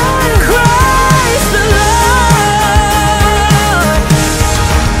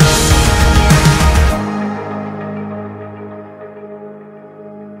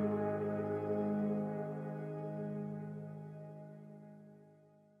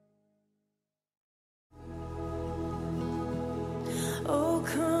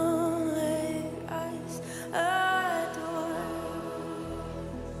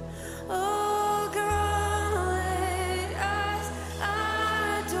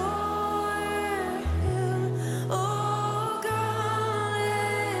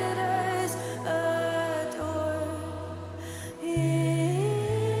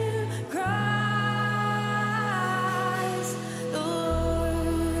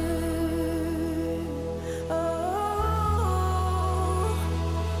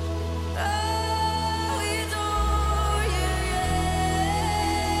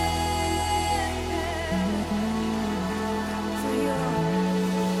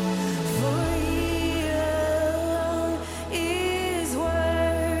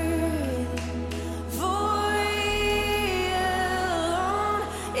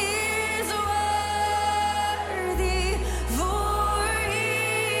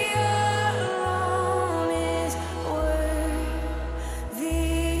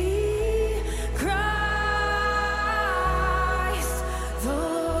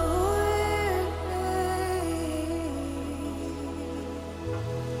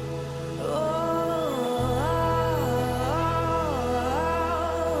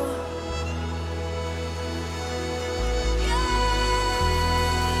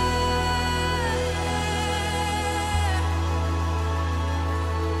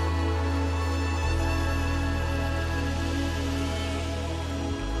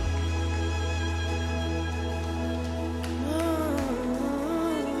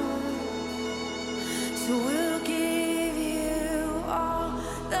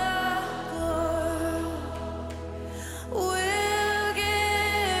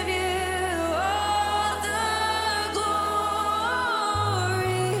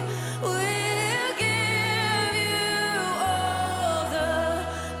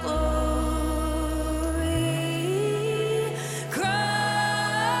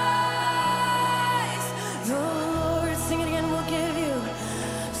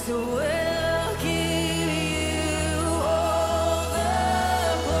So we'll give you all the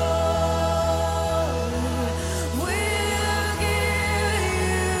glory. We'll give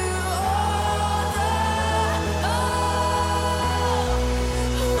you all the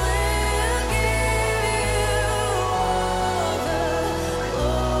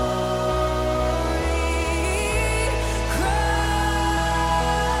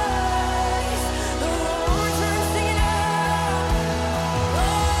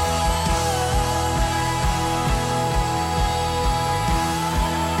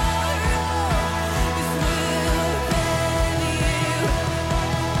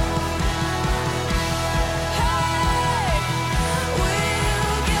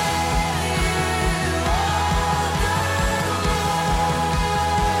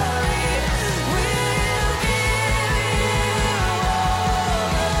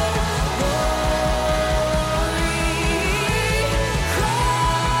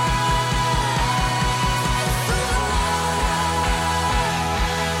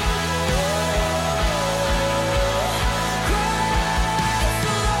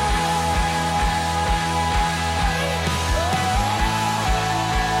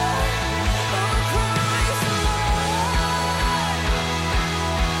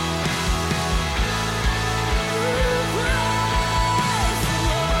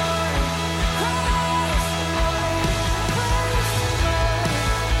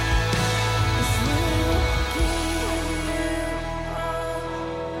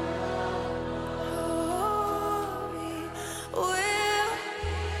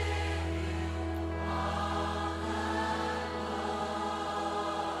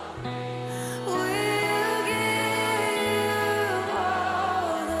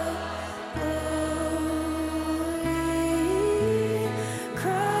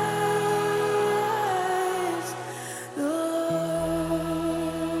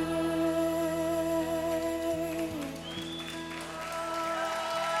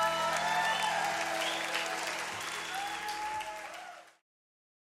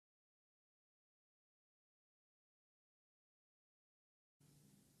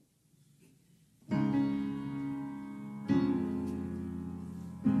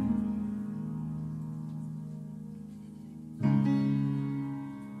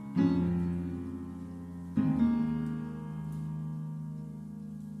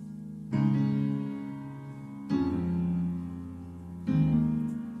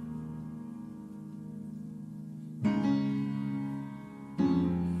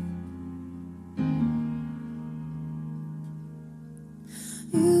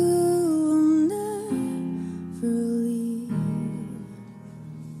we'll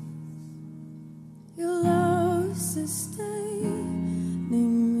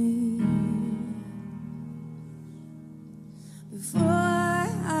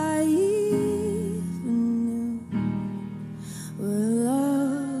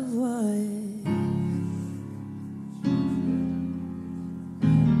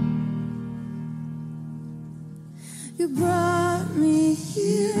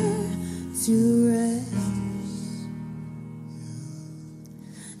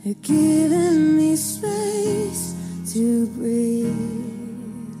You're giving me space to breathe.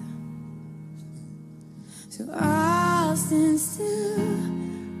 So I'll stand still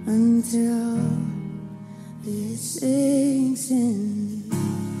until it sinks in.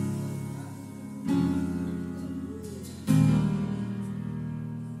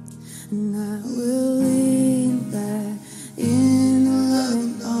 And I will lean back in the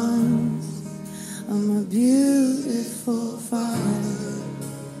loving arms of my beautiful Father.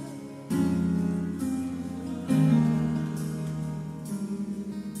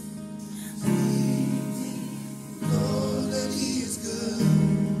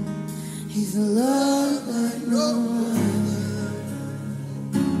 He's a love like no other.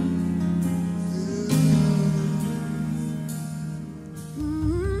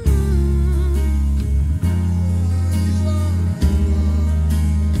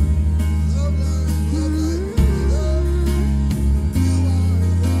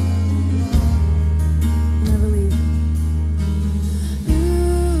 Never leave.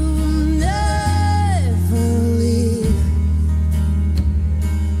 You'll never leave.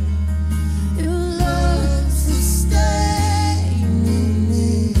 Your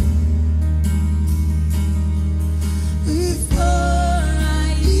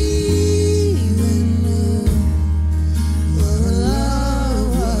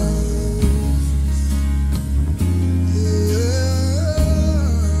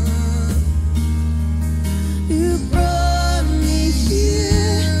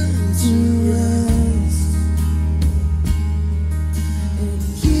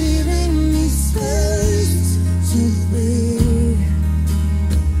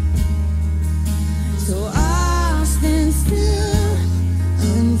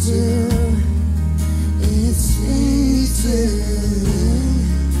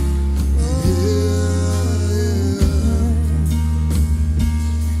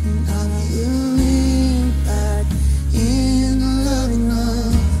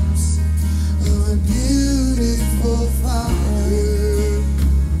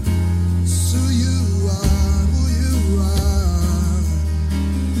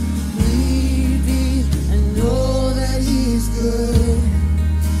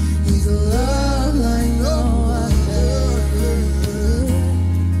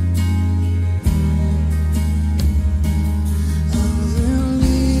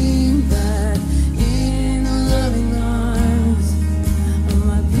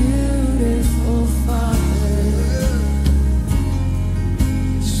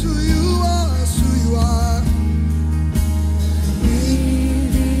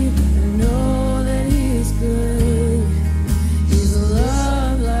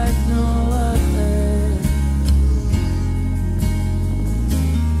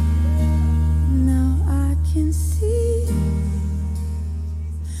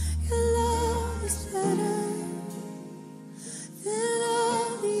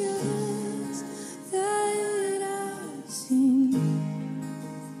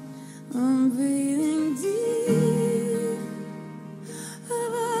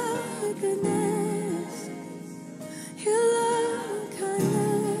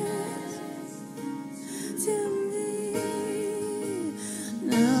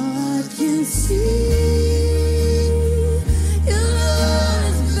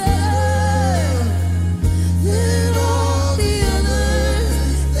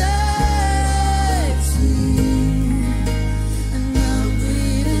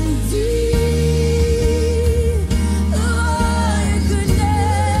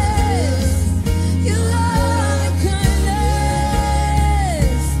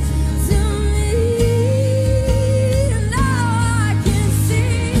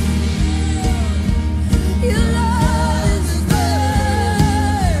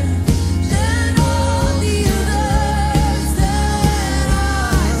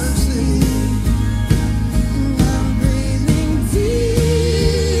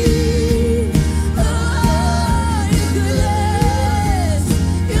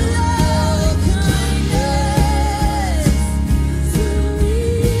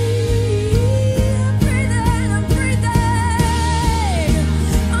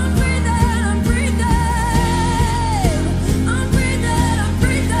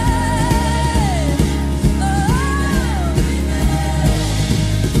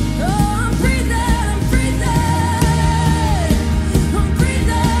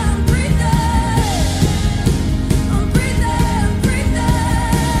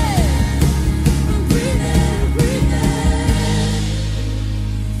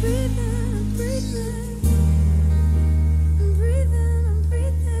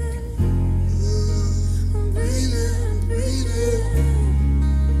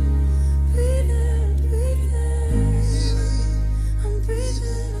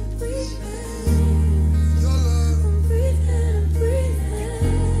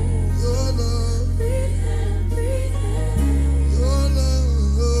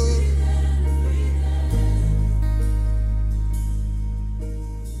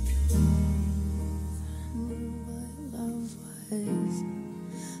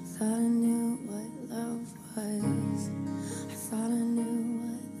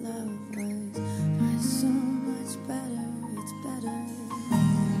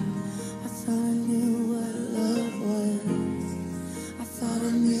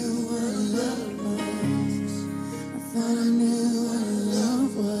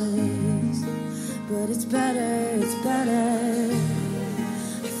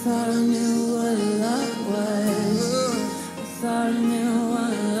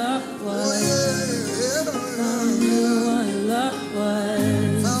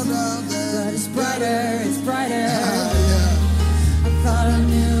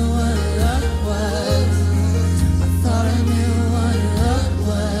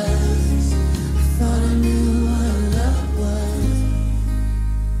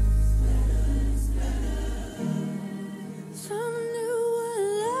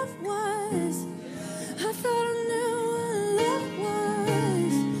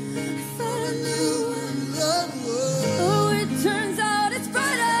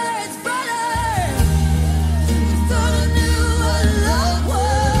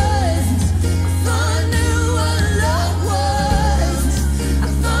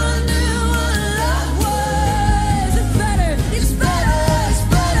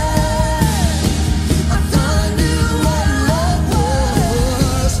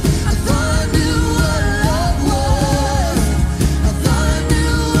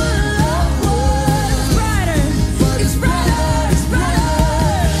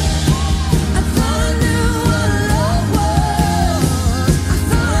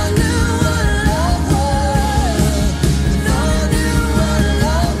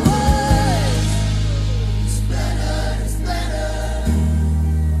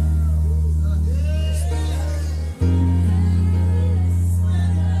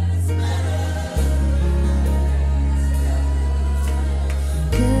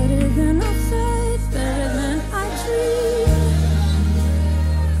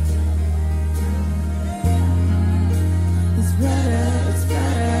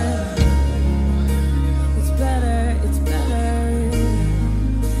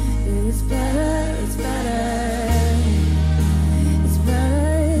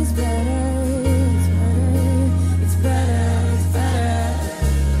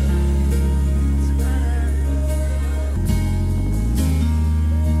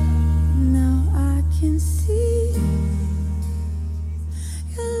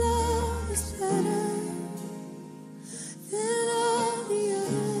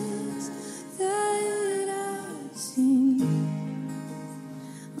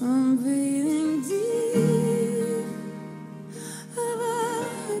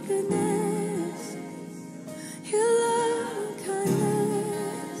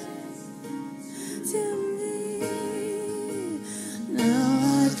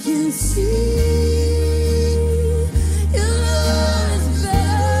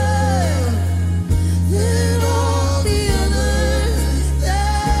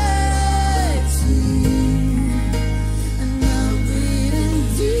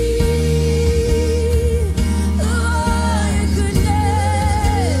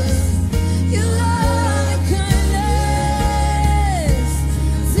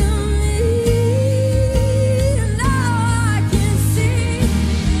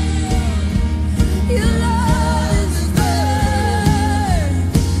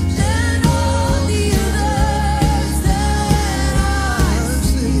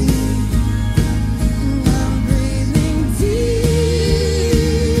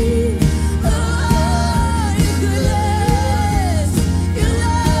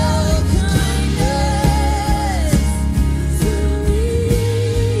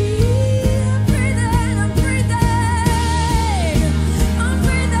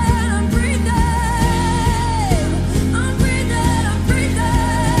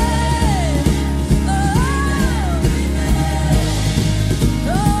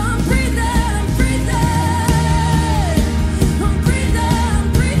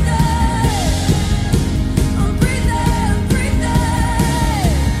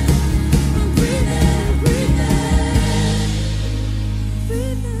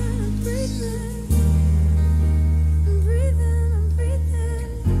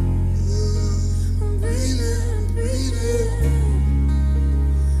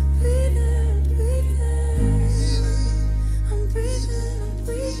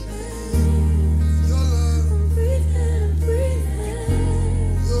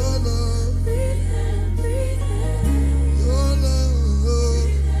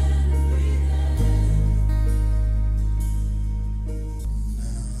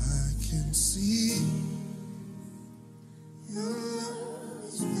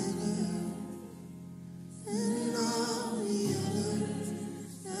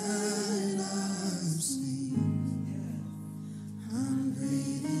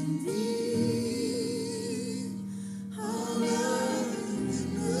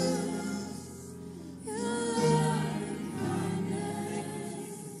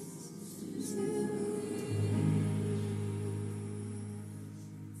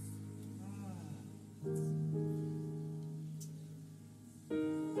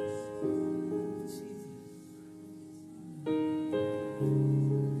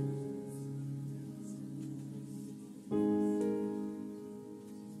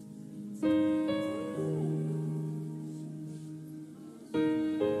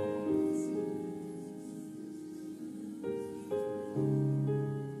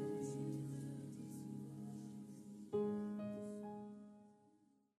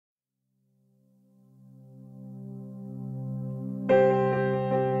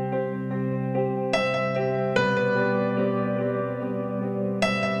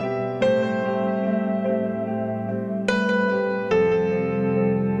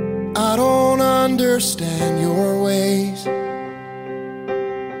understand your ways.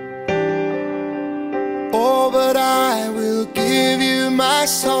 Oh, but I will give you my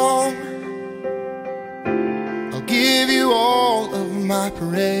song. I'll give you all of my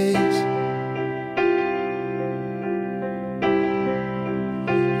praise.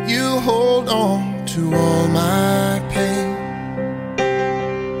 You hold on to all my pain,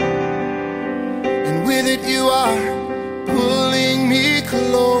 and with it you are pulling me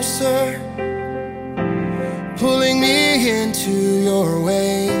closer, pulling me into your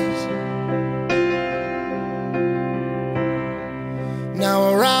ways. Now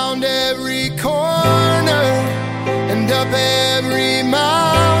around every corner and up every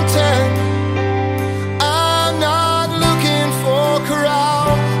mountain, I'm not looking for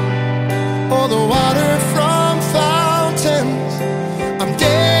crowds or the water from fountains. I'm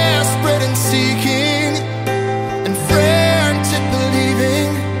desperate and seeking and frantic,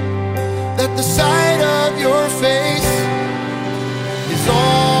 believing that the sight of your face is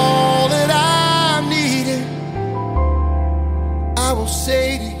all that I'm needing. I will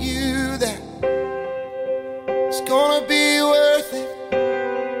say to you that it's gonna be worth it.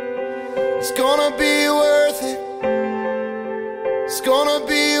 It's gonna be worth it. It's gonna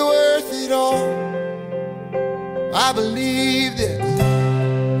be worth it all. I believe this.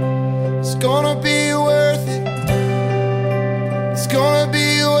 It's gonna be worth it. It's gonna be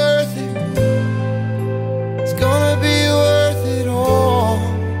worth it. It's gonna be worth it all.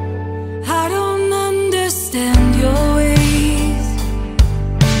 I don't understand your ways.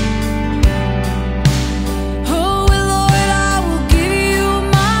 Oh Lord, I will give you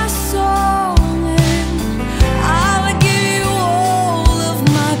my song, and I'll give you all of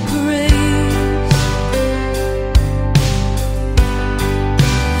my praise.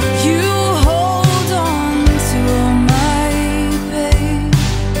 You hold on to all my pain,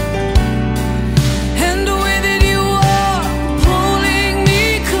 and with it you are pulling me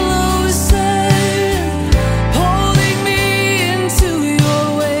closer, holding me into your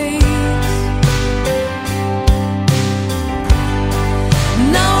ways.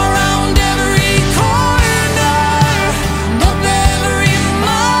 Now around every corner and up every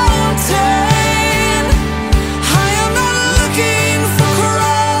mountain, I am not looking for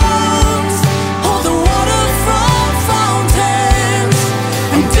crowns or the water from fountains.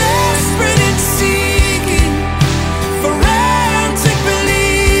 I'm desperate and seeking, frantic,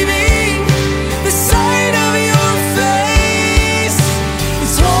 believing the sight of your face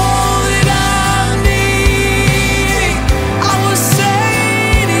is all that I'm needing. I will say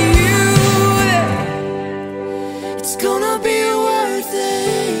to you that it's gonna be worth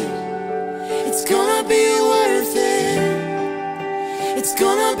it. It's gonna be worth it. It's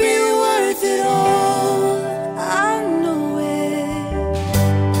gonna be worth it all. I know it.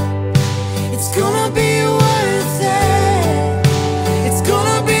 It's gonna be worth it. It's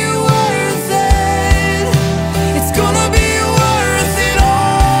gonna be worth it. It's gonna be worth it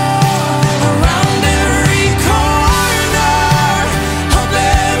all. Around every corner, up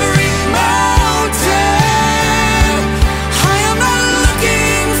every mountain, I am not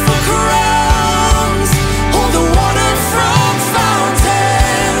looking for crowns or the water from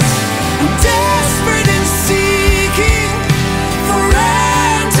fountains. I'm desperate and seeking,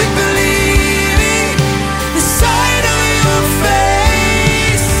 frantic, believing the sight of your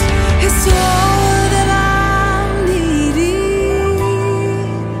face is all that I'm needing.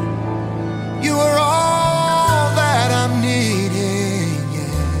 You are all that I'm needing.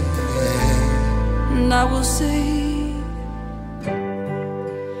 Yeah. And I will say,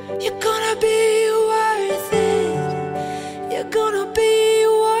 you're gonna be worth it. You're gonna be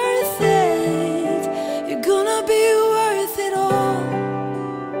worth it. You're gonna be worth it all.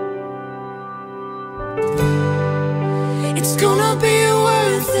 It's gonna be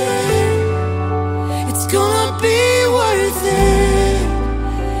worth it. It's gonna be worth it.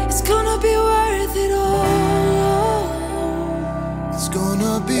 It's gonna be worth it all. It's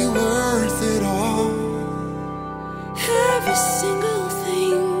gonna be worth it all. Every single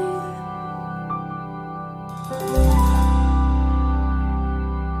thing.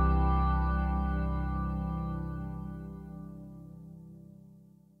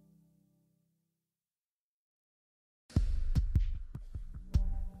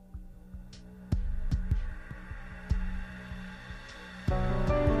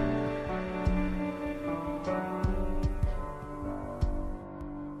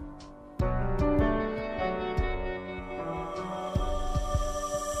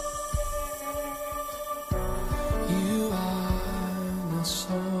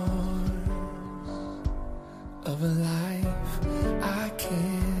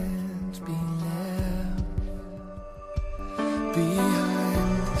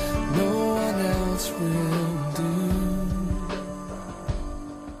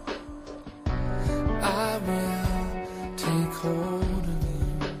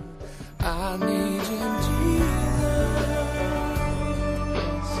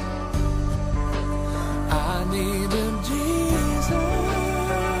 needed Jesus.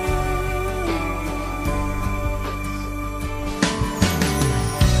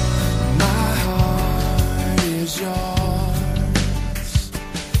 My heart is yours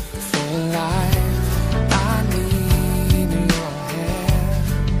for life. I need your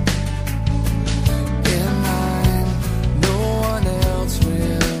hand in mine. No one else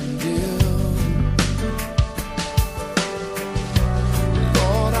will do.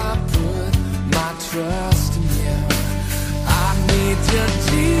 Lord, I put my trust in you. I need you,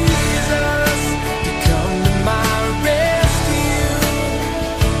 Jesus, to come to my rescue.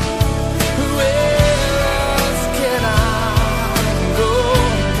 Where else can I go?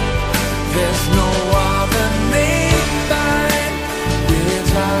 There's no other name by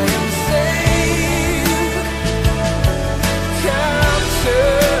which I am saved.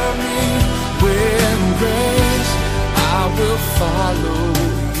 Capture me with grace. I will follow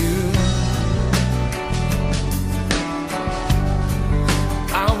you.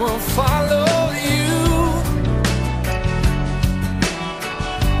 I will follow you.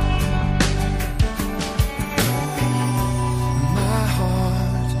 My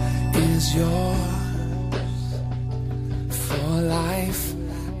heart is yours for life.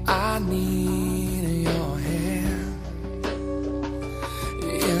 I need your hand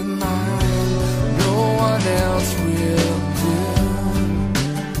in mine. No one else will do.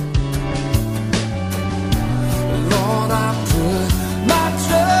 Lord, I put my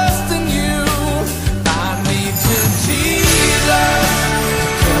trust in you. I need you, Jesus.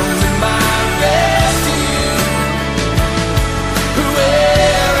 Come to my rescue.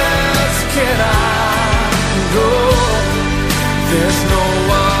 Where else can I go? There's no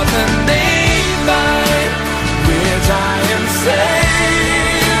other name by which I am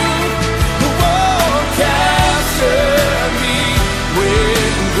saved. Oh, capture me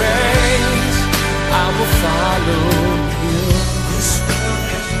with grace. I will follow you.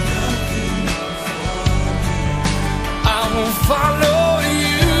 I will follow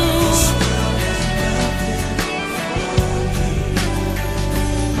you.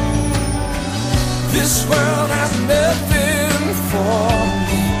 This world has nothing for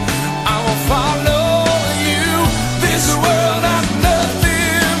me. I will follow you. This world has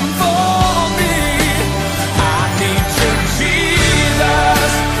nothing for me. I need you,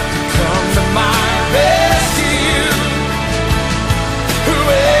 Jesus, to come to my rescue.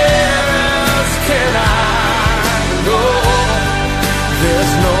 Where else can I go?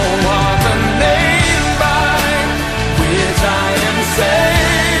 There's no other name by which I am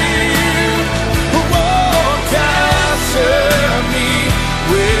saved. Oh, capture me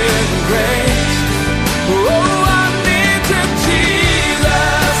with grace. Oh, I need you,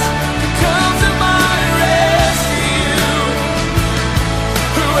 Jesus, to come to my rescue.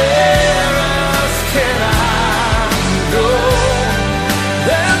 Where else can I go?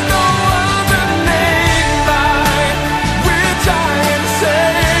 There's no other name by which I am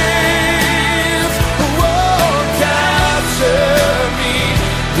saved. Oh, capture me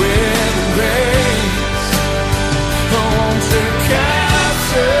with grace. Won't you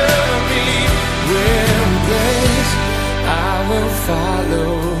capture me with grace? I will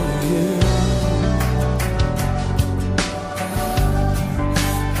follow you.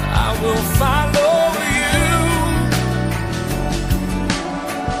 I will follow you.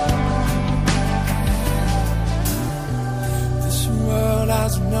 This world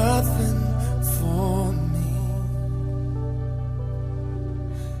has nothing for me.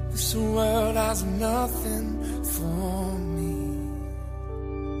 This world has nothing for me.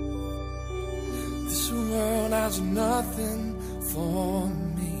 This world has nothing for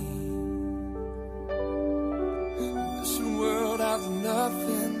me. This world has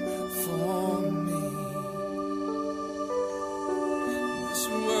nothing for me. This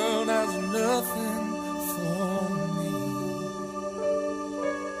world has nothing for me.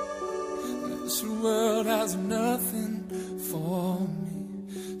 This world has nothing for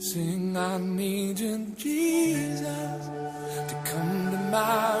me. Sing, I need you, Jesus, to come to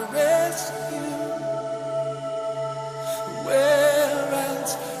my rescue. Where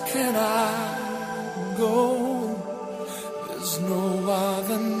else can I go? There's no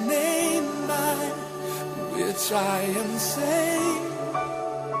other name by which I am saved.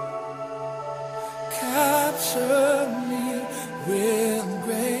 Capture me with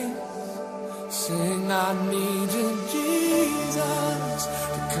grace. Sing, I need you, Jesus,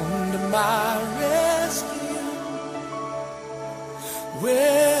 to come to my rescue.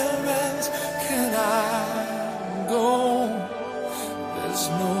 Where else can I go? There's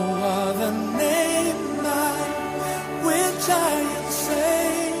no other name by which I am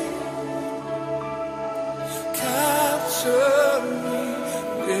saved.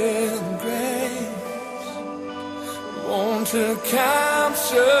 to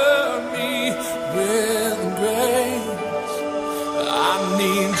capture me with grace. I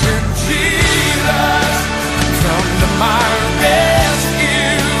need you, Jesus, come to my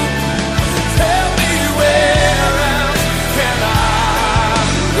rescue. Tell me where else can I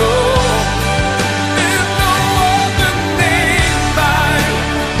go? There's no other name by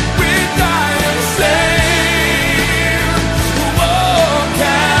which I am saved. Oh,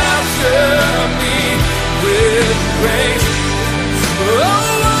 capture me with grace. Oh,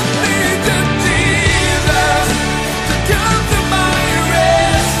 I need you, Jesus, to come to my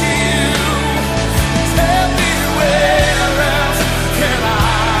rescue. Tell me where else can I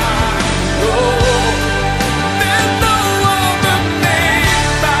go? There's no other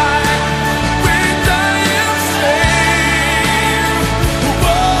name by which I am saved.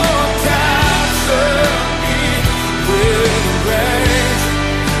 Oh, capture me with grace.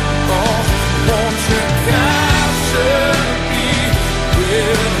 Oh, won't you capture me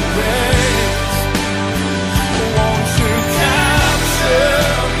with grace? Won't you capture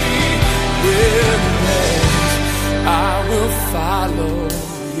me with grace? I will follow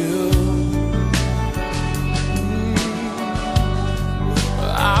you.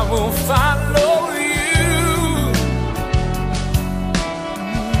 I will follow you.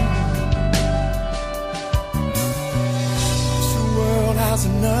 This world has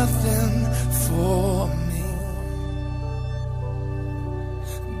nothing for me.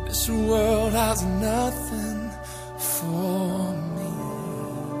 This world has nothing for me.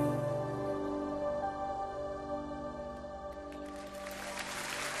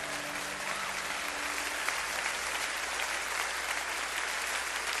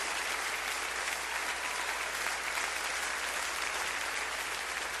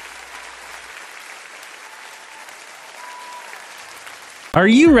 Are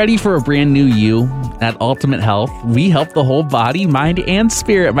you ready for a brand new you? At Ultimate Health, we help the whole body, mind, and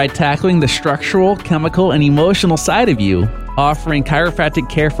spirit by tackling the structural, chemical, and emotional side of you. Offering chiropractic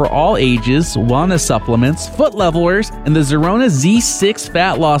care for all ages, wellness supplements, foot levelers, and the Zerona Z6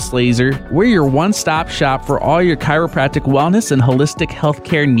 Fat Loss Laser, we're your one-stop shop for all your chiropractic wellness and holistic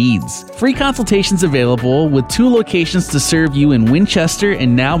healthcare needs. Free consultations available with 2 locations to serve you in Winchester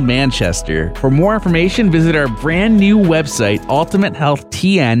and now Manchester. For more information, visit our brand new website,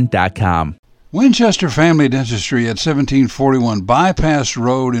 ultimatehealthtn.com. Winchester Family Dentistry at 1741 Bypass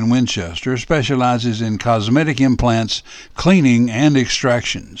Road in Winchester specializes in cosmetic implants, cleaning, and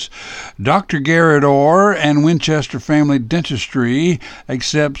extractions. Dr. Garrett Orr and Winchester Family Dentistry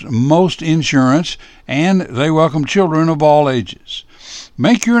accepts most insurance, and they welcome children of all ages.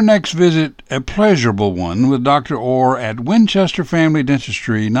 Make your next visit a pleasurable one with Dr. Orr at Winchester Family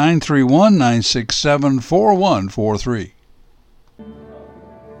Dentistry, 931-967-4143.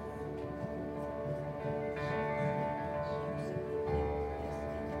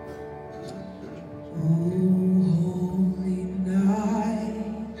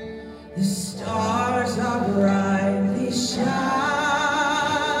 The stars are brightly shining.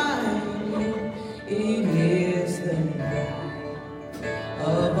 It is the night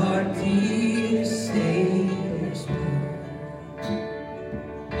of our dear Savior's birth.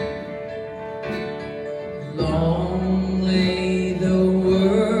 Long lay the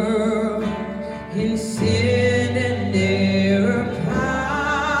world in sin and error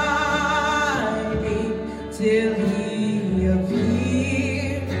pining till He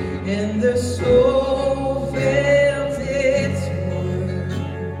appeared. And the soul felt its worth,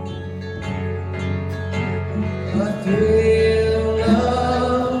 a thrill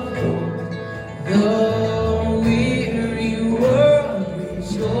of hope. The weary world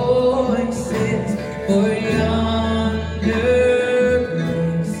rejoices, for yonder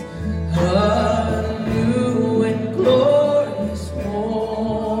grace, a new and glorious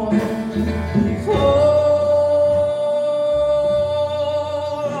morn.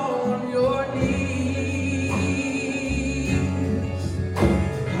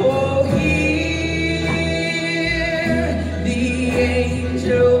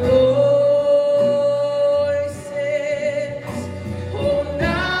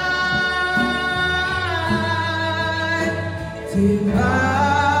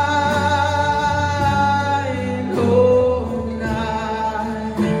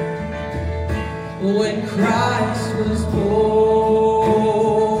 When Christ was born,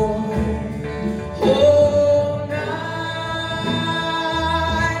 oh night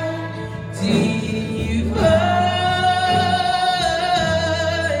divine,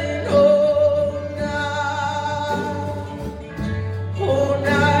 oh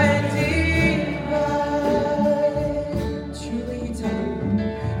night divine, truly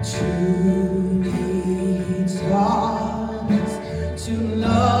dark.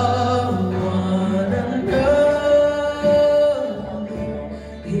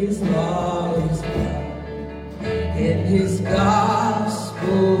 His law is love, and His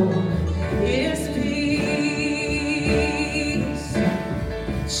gospel is peace.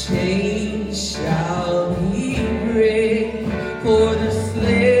 Change shall He bring, for the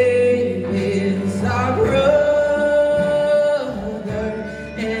slave is our brother,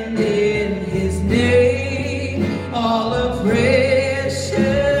 and in His name all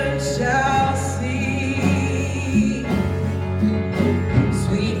oppression shall cease.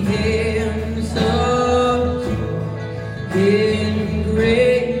 Sweet hymns of joy in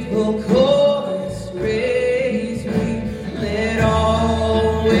grateful chorus raise we, let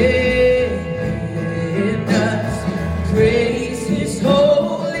all within us praise His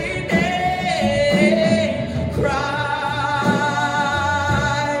holy name. Christ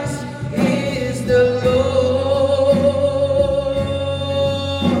is the Lord.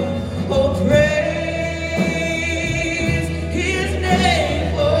 Oh, praise His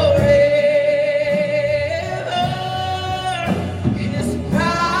name forever. His power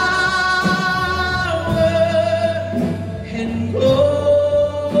and glory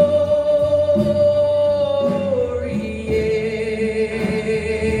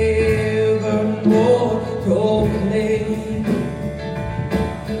evermore proclaim.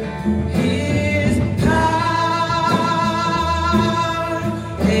 His power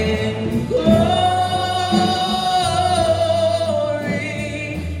and glory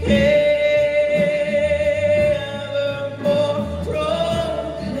evermore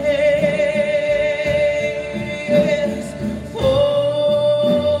proclaims.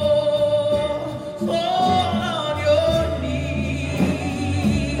 Fall on your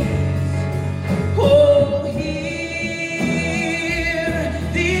knees. Oh, hear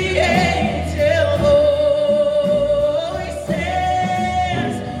the angel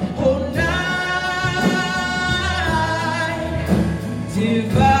voices. Oh, night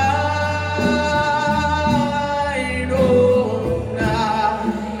divine. Oh,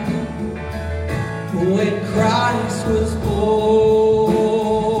 night when Christ was born.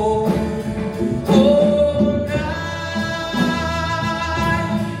 Oh, night,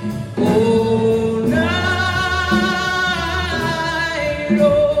 oh, night,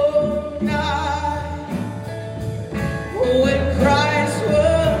 oh, night, when Christ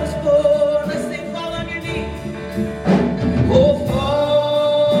was born. Let's sing, fall on your knees. Oh, fall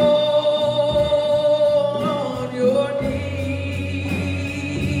on your knees.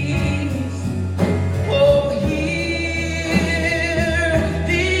 Oh, hear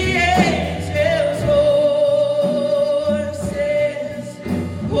the angels' voices.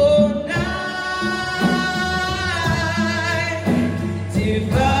 Oh, night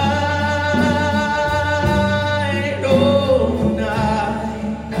divine. Oh,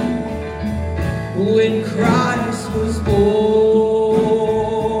 night when Christ was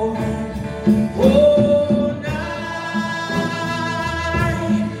born. Oh, night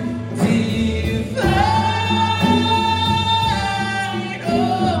divine.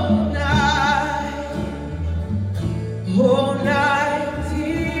 Oh, night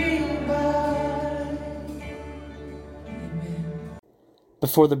divine.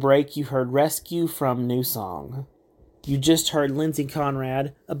 Before the break, you heard Rescue from New Song. You just heard Lindsey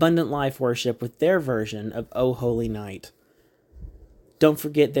Conrad, Abundant Life Worship, with their version of Oh Holy Night. Don't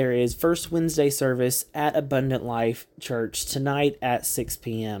forget there is First Wednesday service at Abundant Life Church tonight at 6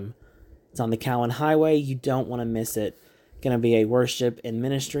 p.m. It's on the Cowan Highway. You don't want to miss it. Going to be a worship and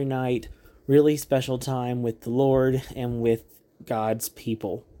ministry night. Really special time with the Lord and with God's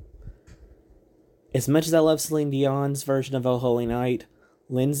people. As much as I love Celine Dion's version of Oh Holy Night,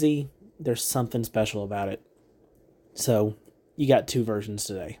 Lindsey, there's something special about it. So, you got two versions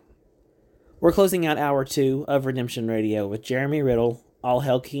today. We're closing out hour 2 of Redemption Radio with Jeremy Riddle, All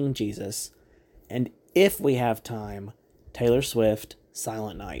Hail King Jesus, and if we have time, Taylor Swift,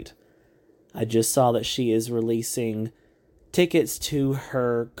 Silent Night. I just saw that she is releasing tickets to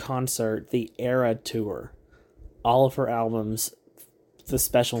her concert, the Era Tour. All of her albums, the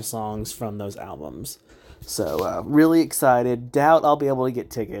special songs from those albums. So, really excited. Doubt I'll be able to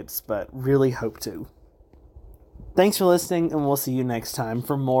get tickets, but really hope to. Thanks for listening, and we'll see you next time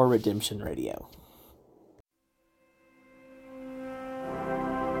for more Redemption Radio.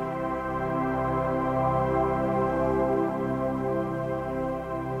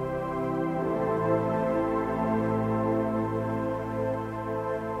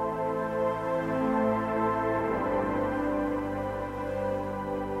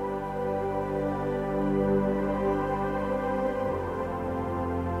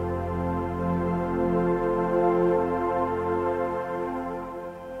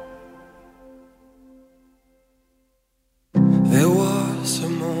 was a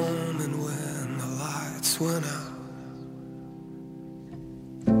moment when the lights went out,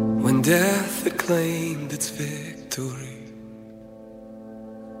 when death had claimed its victory.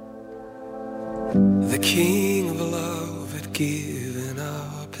 The King of love had given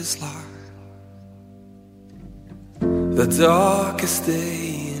up his life, the darkest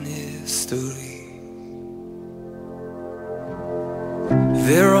day in history.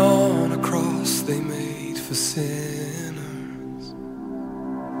 There on a cross they made for sinners,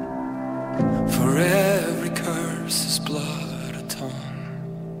 for every curse his blood atoned.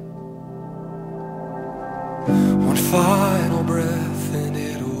 One final breath and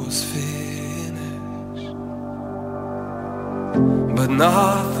it was finished, but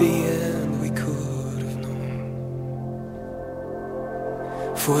not the end we could have known.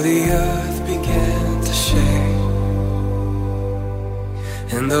 For the earth began to shake,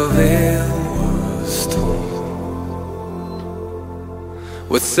 and the veil was torn.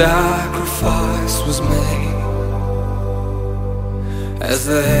 What sacrifice was made as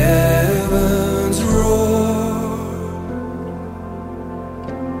the heavens roared.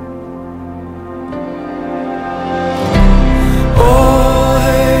 Oh,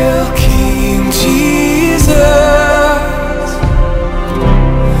 hail King Jesus!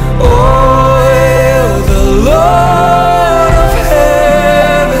 Oh, hail the Lord of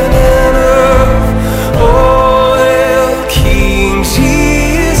heaven and earth! Oh, hail King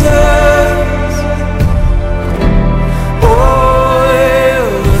Jesus! Oh, hail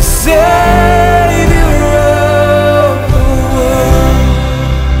the Savior of the world!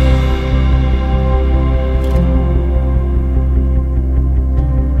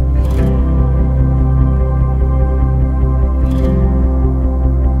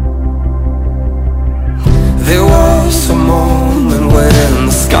 There was a moment when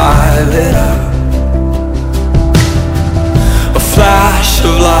the sky lit up, a flash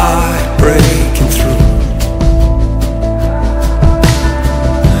of light breaking through,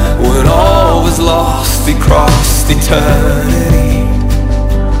 when all was lost, we crossed eternity.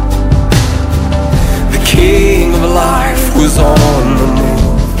 The King of life was on the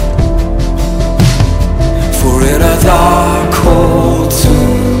move, for in a dark cold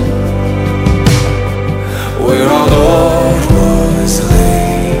tomb, where our Lord was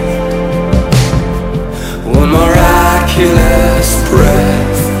laid, one miraculous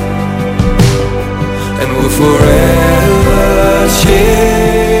breath, and we're forever changed.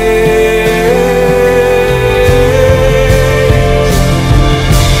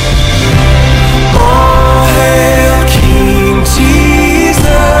 Oh, hail King Jesus!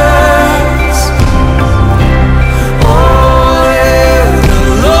 Oh, hail the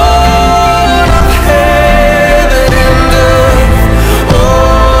Lord of heaven and earth! Oh,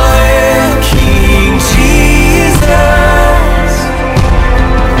 hail King Jesus!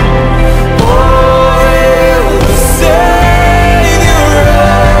 Oh, hail the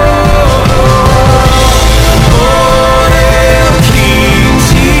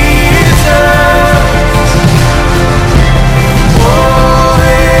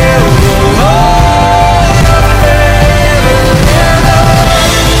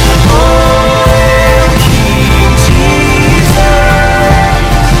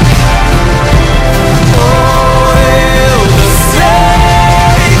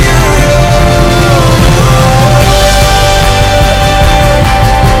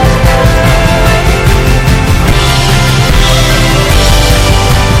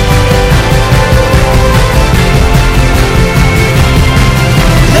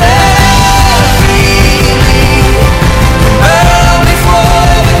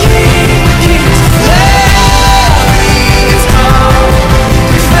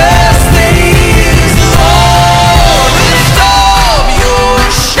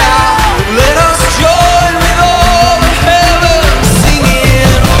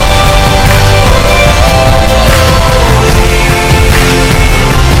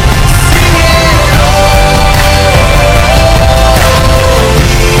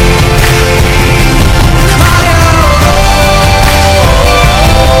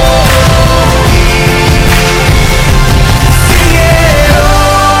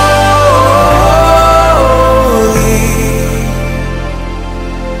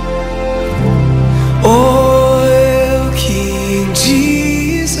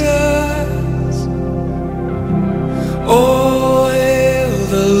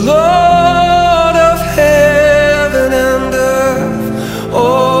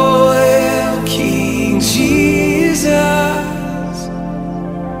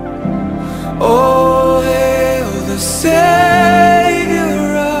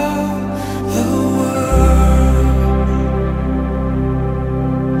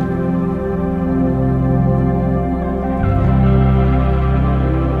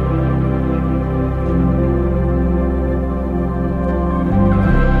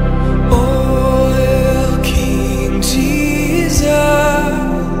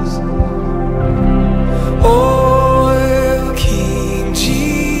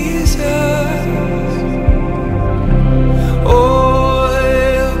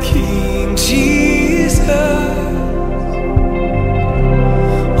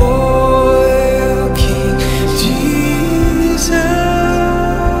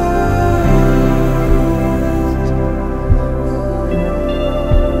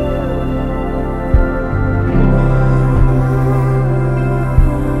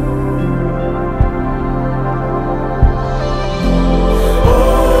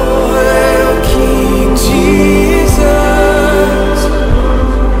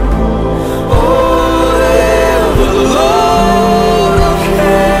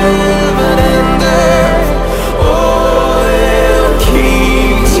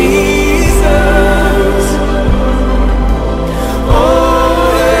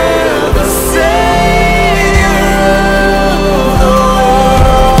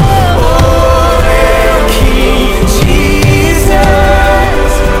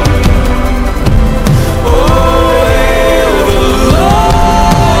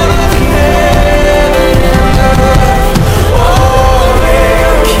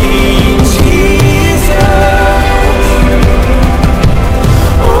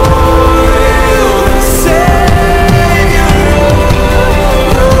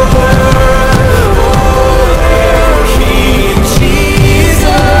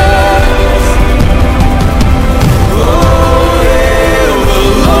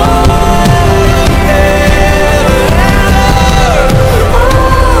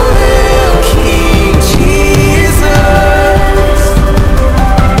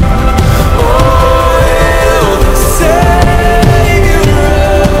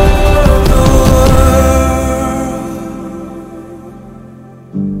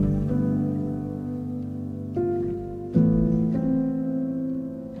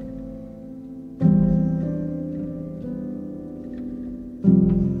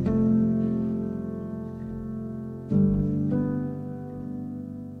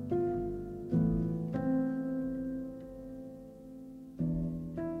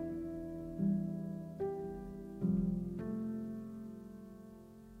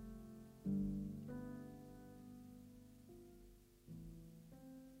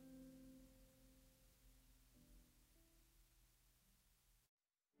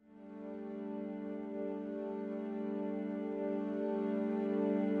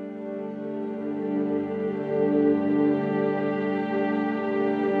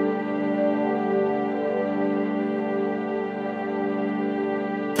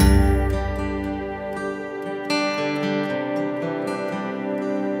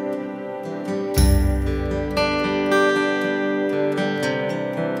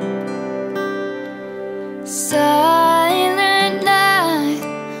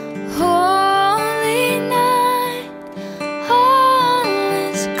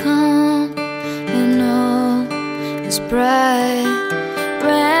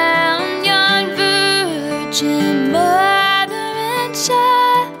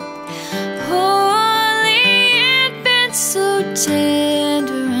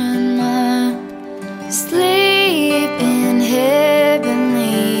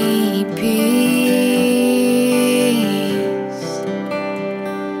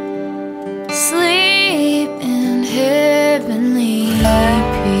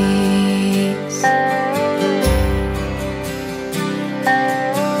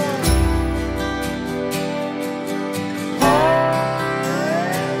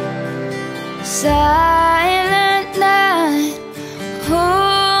silent night,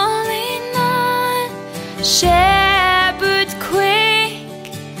 holy night, shepherds quake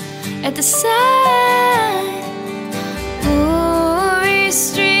at the sight, glory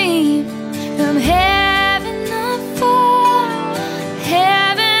stream from heaven afar,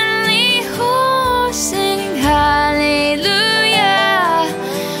 heavenly hosts sing hallelujah,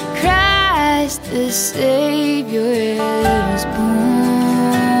 Christ the Savior is born,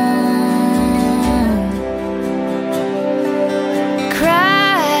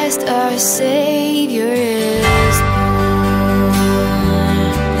 Christ our Savior